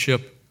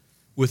relationship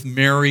with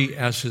Mary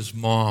as his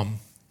mom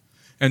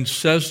and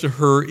says to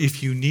her,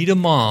 if you need a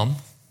mom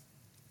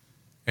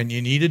and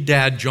you need a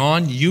dad,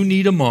 John, you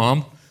need a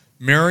mom.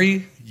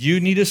 Mary,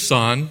 you need a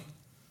son.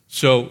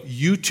 So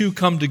you two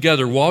come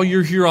together. While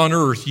you're here on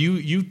earth,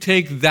 you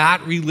take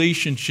that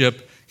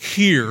relationship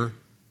here.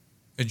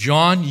 And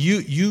John,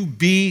 you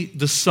be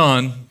the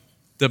son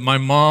that my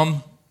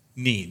mom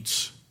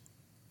needs.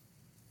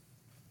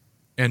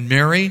 And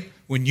Mary,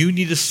 when you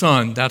need a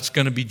son, that's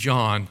going to be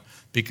John,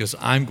 because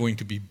I'm going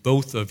to be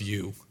both of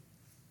you.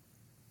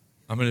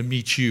 I'm going to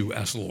meet you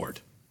as Lord.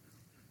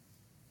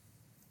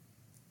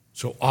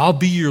 So I'll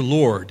be your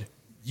Lord.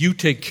 You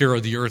take care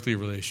of the earthly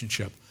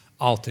relationship.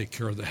 I'll take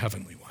care of the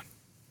heavenly one.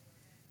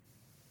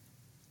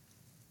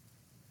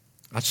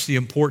 That's the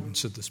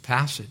importance of this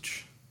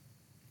passage.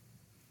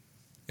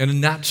 And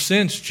in that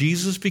sense,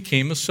 Jesus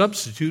became a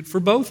substitute for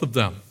both of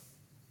them.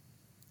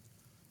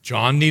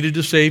 John needed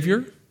a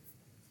Savior.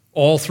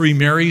 All three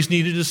Marys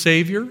needed a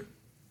Savior.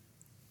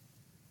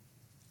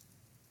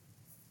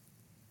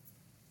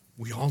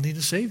 We all need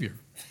a Savior.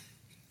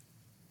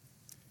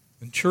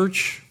 And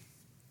church,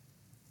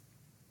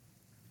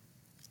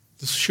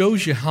 this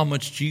shows you how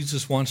much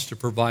Jesus wants to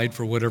provide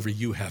for whatever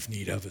you have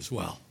need of as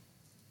well.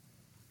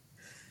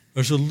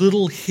 There's a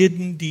little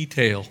hidden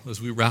detail as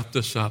we wrap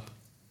this up.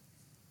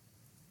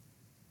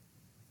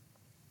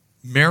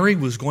 Mary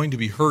was going to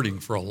be hurting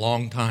for a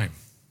long time.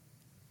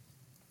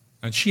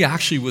 And she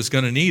actually was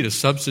going to need a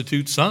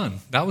substitute son.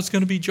 That was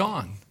going to be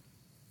John.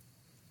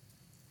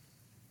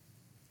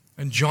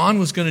 And John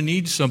was going to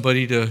need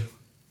somebody to,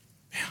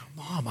 man,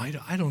 Mom,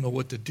 I don't know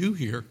what to do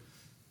here.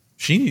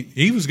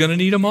 He was going to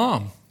need a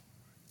mom.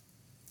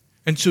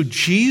 And so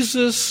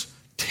Jesus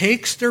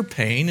takes their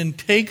pain and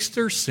takes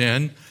their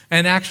sin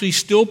and actually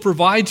still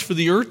provides for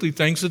the earthly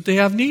things that they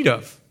have need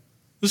of.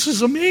 This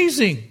is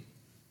amazing.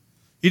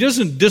 He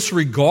doesn't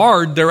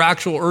disregard their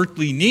actual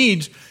earthly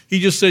needs. He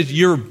just says,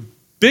 your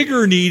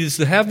bigger need is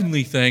the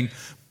heavenly thing,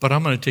 but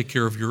I'm going to take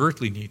care of your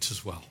earthly needs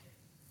as well.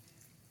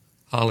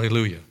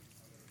 Hallelujah.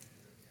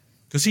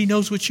 Because he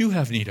knows what you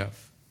have need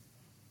of.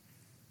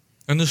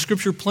 And the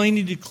scripture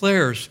plainly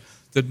declares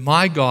that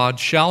my God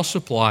shall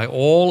supply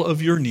all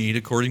of your need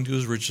according to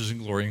his riches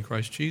and glory in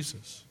Christ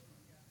Jesus.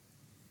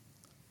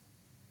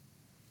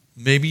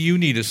 Maybe you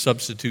need a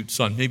substitute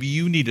son. Maybe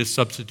you need a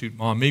substitute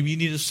mom. Maybe you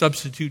need a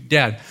substitute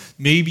dad.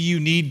 Maybe you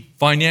need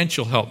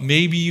financial help.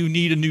 Maybe you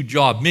need a new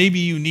job. Maybe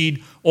you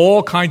need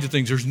all kinds of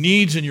things. There's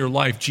needs in your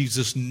life.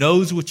 Jesus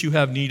knows what you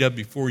have need of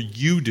before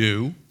you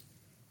do.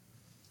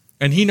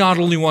 And he not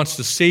only wants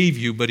to save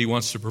you, but he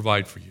wants to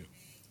provide for you.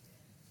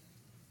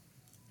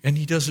 And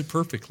he does it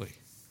perfectly.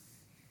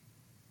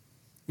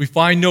 We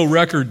find no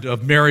record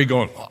of Mary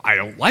going, well, I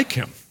don't like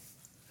him.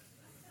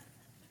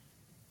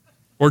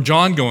 Or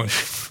John going,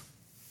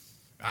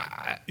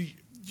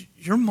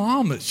 your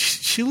mom,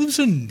 she lives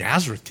in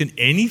Nazareth. Can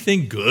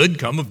anything good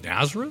come of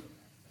Nazareth?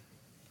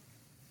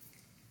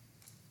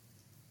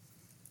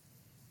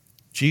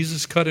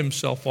 Jesus cut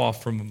himself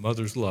off from a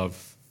mother's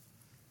love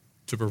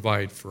to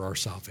provide for our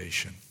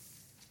salvation.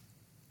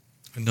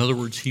 In other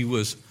words, he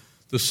was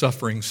the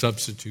suffering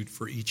substitute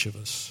for each of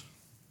us.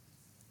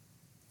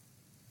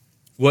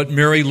 What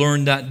Mary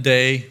learned that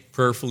day,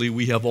 prayerfully,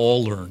 we have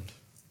all learned.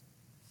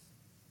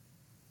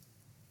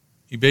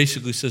 He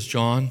basically says,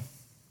 John,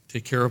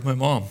 take care of my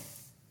mom.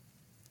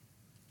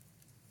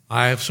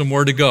 I have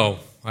somewhere to go.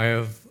 I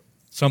have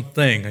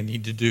something I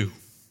need to do.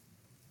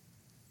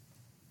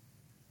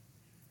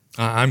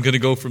 I'm going to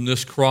go from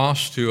this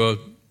cross to a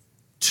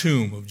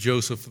tomb of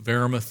Joseph of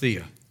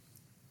Arimathea.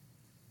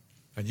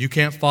 And you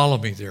can't follow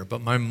me there,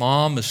 but my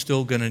mom is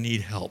still going to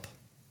need help.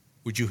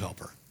 Would you help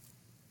her?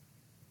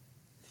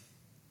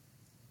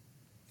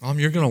 Mom,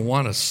 you're going to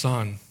want a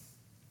son.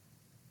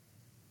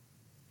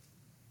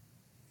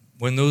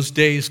 When those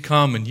days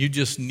come and you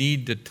just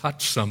need to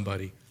touch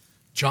somebody,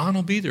 John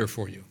will be there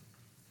for you.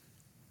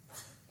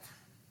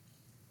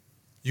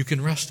 You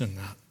can rest in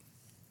that.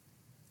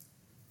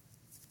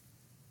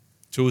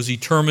 So as he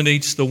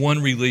terminates the one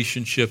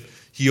relationship,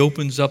 he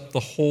opens up the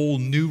whole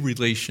new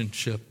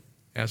relationship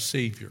as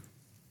Savior,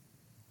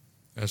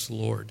 as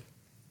Lord.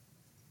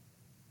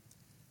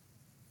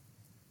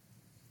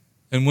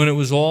 And when it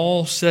was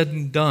all said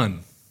and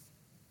done,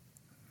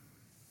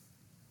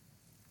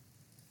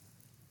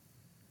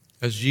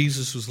 as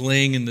Jesus was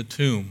laying in the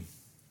tomb,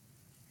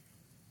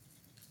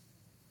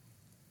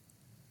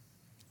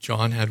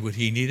 John had what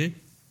he needed.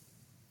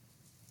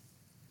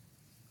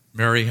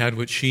 Mary had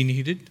what she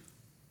needed.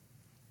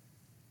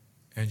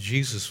 And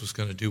Jesus was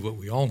going to do what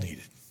we all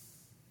needed,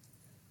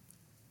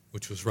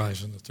 which was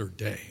rise on the third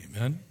day.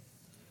 Amen?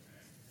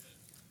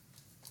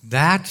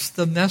 That's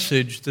the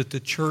message that the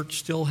church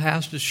still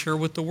has to share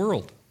with the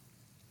world.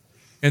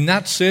 In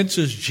that sense,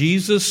 as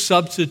Jesus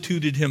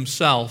substituted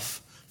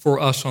himself for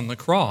us on the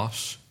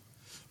cross,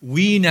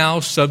 we now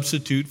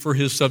substitute for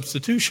his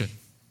substitution.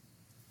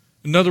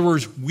 In other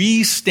words,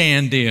 we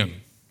stand in.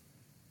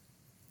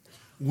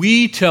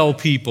 We tell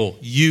people,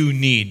 you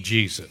need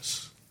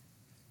Jesus.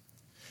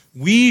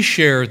 We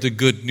share the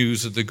good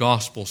news of the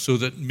gospel so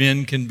that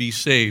men can be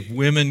saved,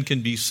 women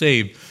can be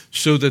saved,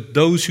 so that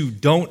those who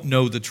don't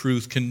know the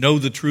truth can know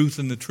the truth,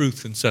 and the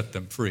truth can set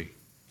them free.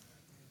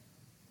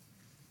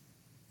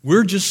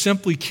 We're just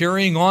simply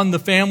carrying on the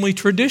family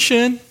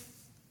tradition.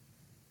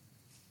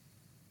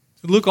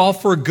 Look, I'll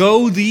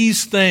forgo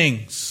these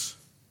things.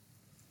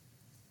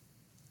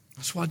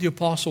 That's why the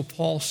Apostle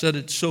Paul said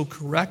it so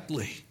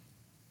correctly.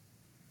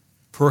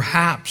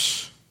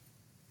 Perhaps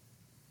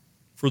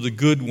for the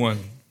good one,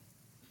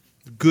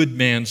 the good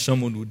man,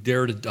 someone would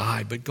dare to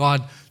die, but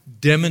God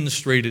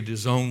demonstrated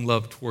his own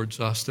love towards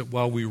us, that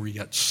while we were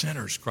yet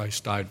sinners,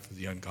 Christ died for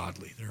the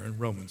ungodly. There in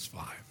Romans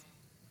 5.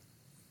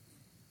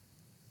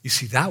 You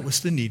see, that was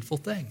the needful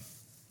thing.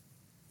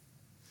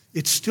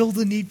 It's still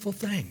the needful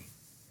thing.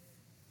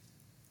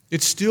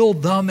 It's still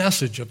the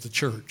message of the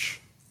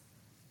church.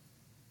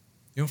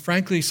 You know,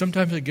 frankly,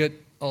 sometimes I get,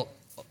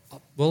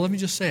 let me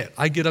just say it.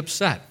 I get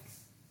upset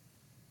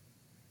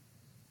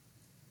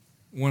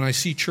when I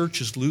see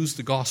churches lose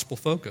the gospel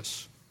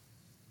focus.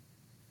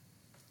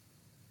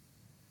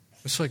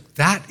 It's like,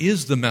 that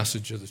is the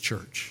message of the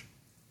church.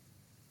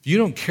 If you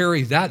don't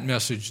carry that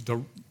message,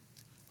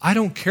 I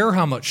don't care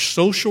how much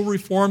social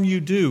reform you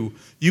do.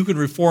 You can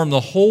reform the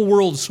whole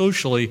world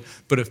socially,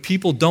 but if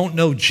people don't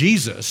know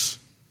Jesus,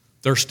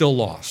 they're still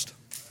lost.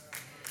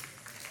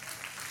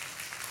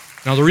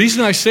 Now, the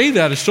reason I say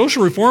that is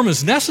social reform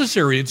is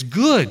necessary. It's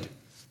good.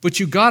 But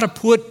you got to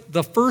put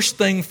the first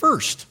thing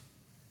first.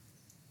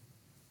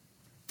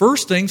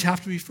 First things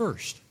have to be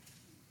first.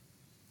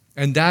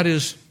 And that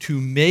is to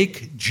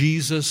make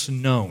Jesus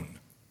known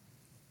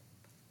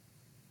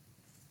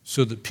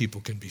so that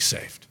people can be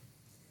saved.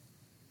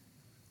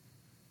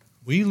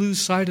 We lose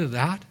sight of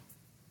that,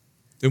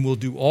 then we'll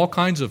do all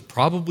kinds of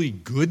probably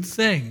good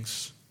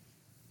things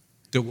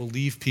that will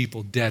leave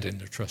people dead in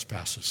their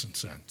trespasses and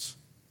sins.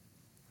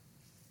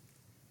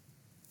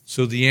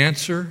 So the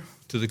answer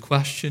to the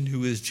question,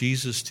 who is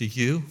Jesus to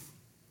you?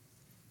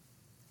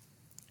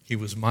 He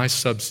was my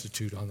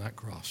substitute on that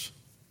cross.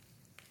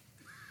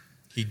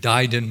 He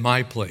died in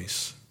my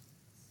place.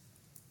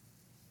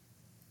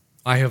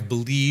 I have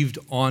believed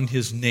on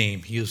his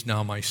name. He is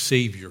now my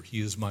Savior.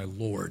 He is my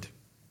Lord.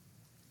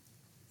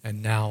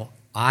 And now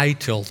I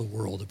tell the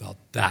world about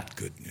that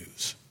good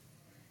news.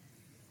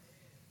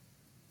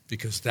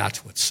 Because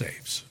that's what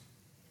saves,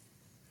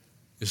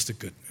 is the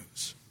good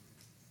news.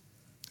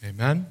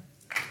 Amen?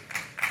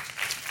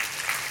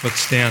 Let's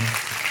stand.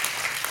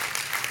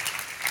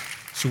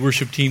 So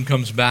worship team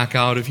comes back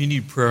out. If you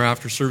need prayer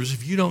after service,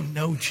 if you don't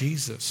know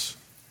Jesus,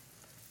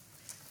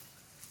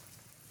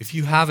 if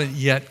you haven't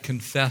yet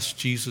confessed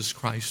Jesus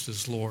Christ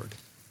as Lord,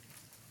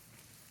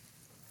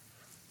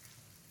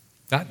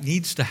 that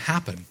needs to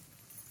happen.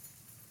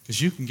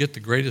 Because you can get the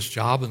greatest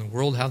job in the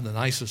world, have the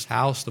nicest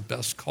house, the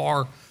best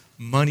car,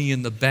 money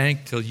in the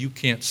bank till you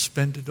can't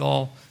spend it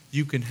all.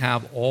 You can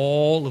have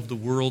all of the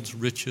world's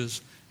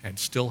riches and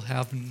still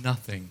have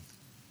nothing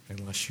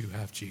unless you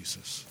have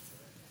Jesus.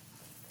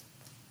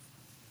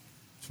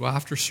 So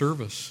after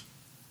service,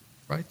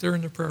 right there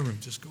in the prayer room,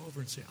 just go over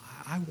and say,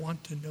 I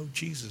want to know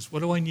Jesus. What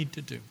do I need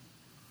to do?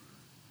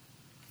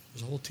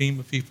 There's a whole team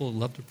of people who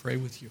love to pray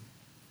with you.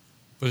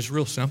 But it's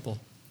real simple.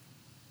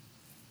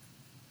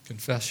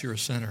 Confess you're a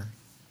sinner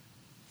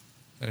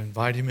and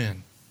invite him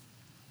in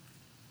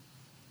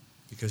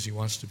because he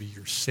wants to be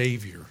your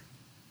Savior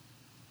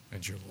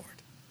and your Lord.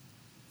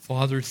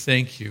 Father,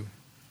 thank you.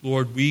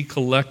 Lord, we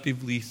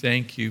collectively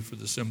thank you for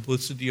the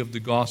simplicity of the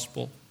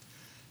gospel.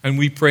 And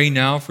we pray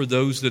now for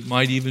those that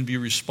might even be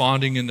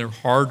responding in their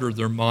heart or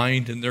their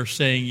mind, and they're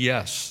saying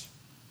yes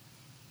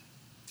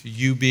to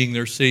you being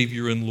their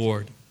Savior and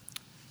Lord.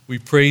 We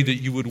pray that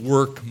you would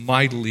work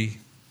mightily,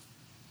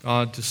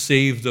 God, to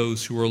save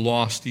those who are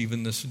lost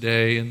even this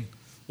day. And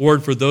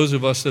Lord, for those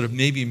of us that have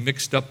maybe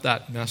mixed up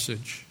that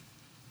message,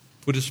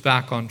 put us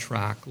back on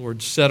track.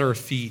 Lord, set our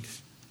feet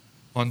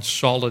on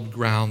solid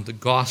ground, the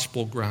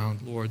gospel ground,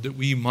 Lord, that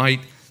we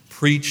might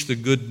preach the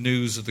good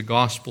news of the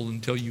gospel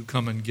until you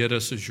come and get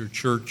us as your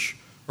church,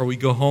 or we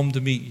go home to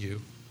meet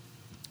you.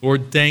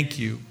 Lord, thank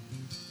you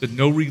that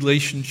no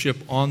relationship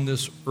on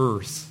this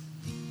earth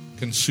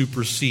can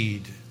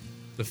supersede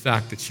the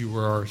fact that you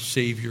are our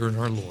Savior and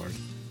our Lord.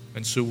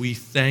 And so we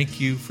thank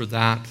you for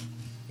that.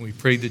 We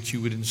pray that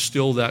you would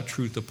instill that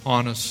truth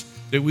upon us,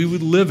 that we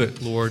would live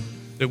it, Lord,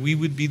 that we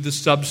would be the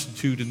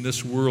substitute in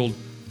this world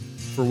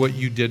for what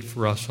you did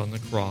for us on the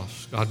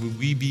cross. God, would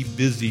we be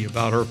busy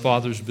about our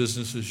Father's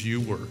business as you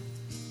were?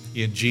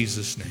 In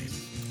Jesus' name,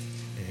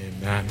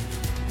 amen.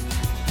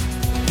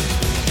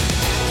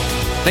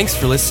 Thanks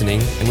for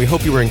listening, and we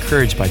hope you were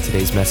encouraged by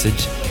today's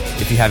message.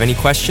 If you have any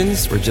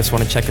questions or just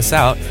want to check us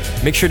out,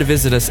 make sure to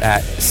visit us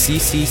at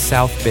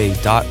ccsouthbay.org.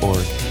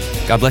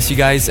 God bless you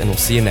guys, and we'll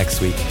see you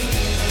next week.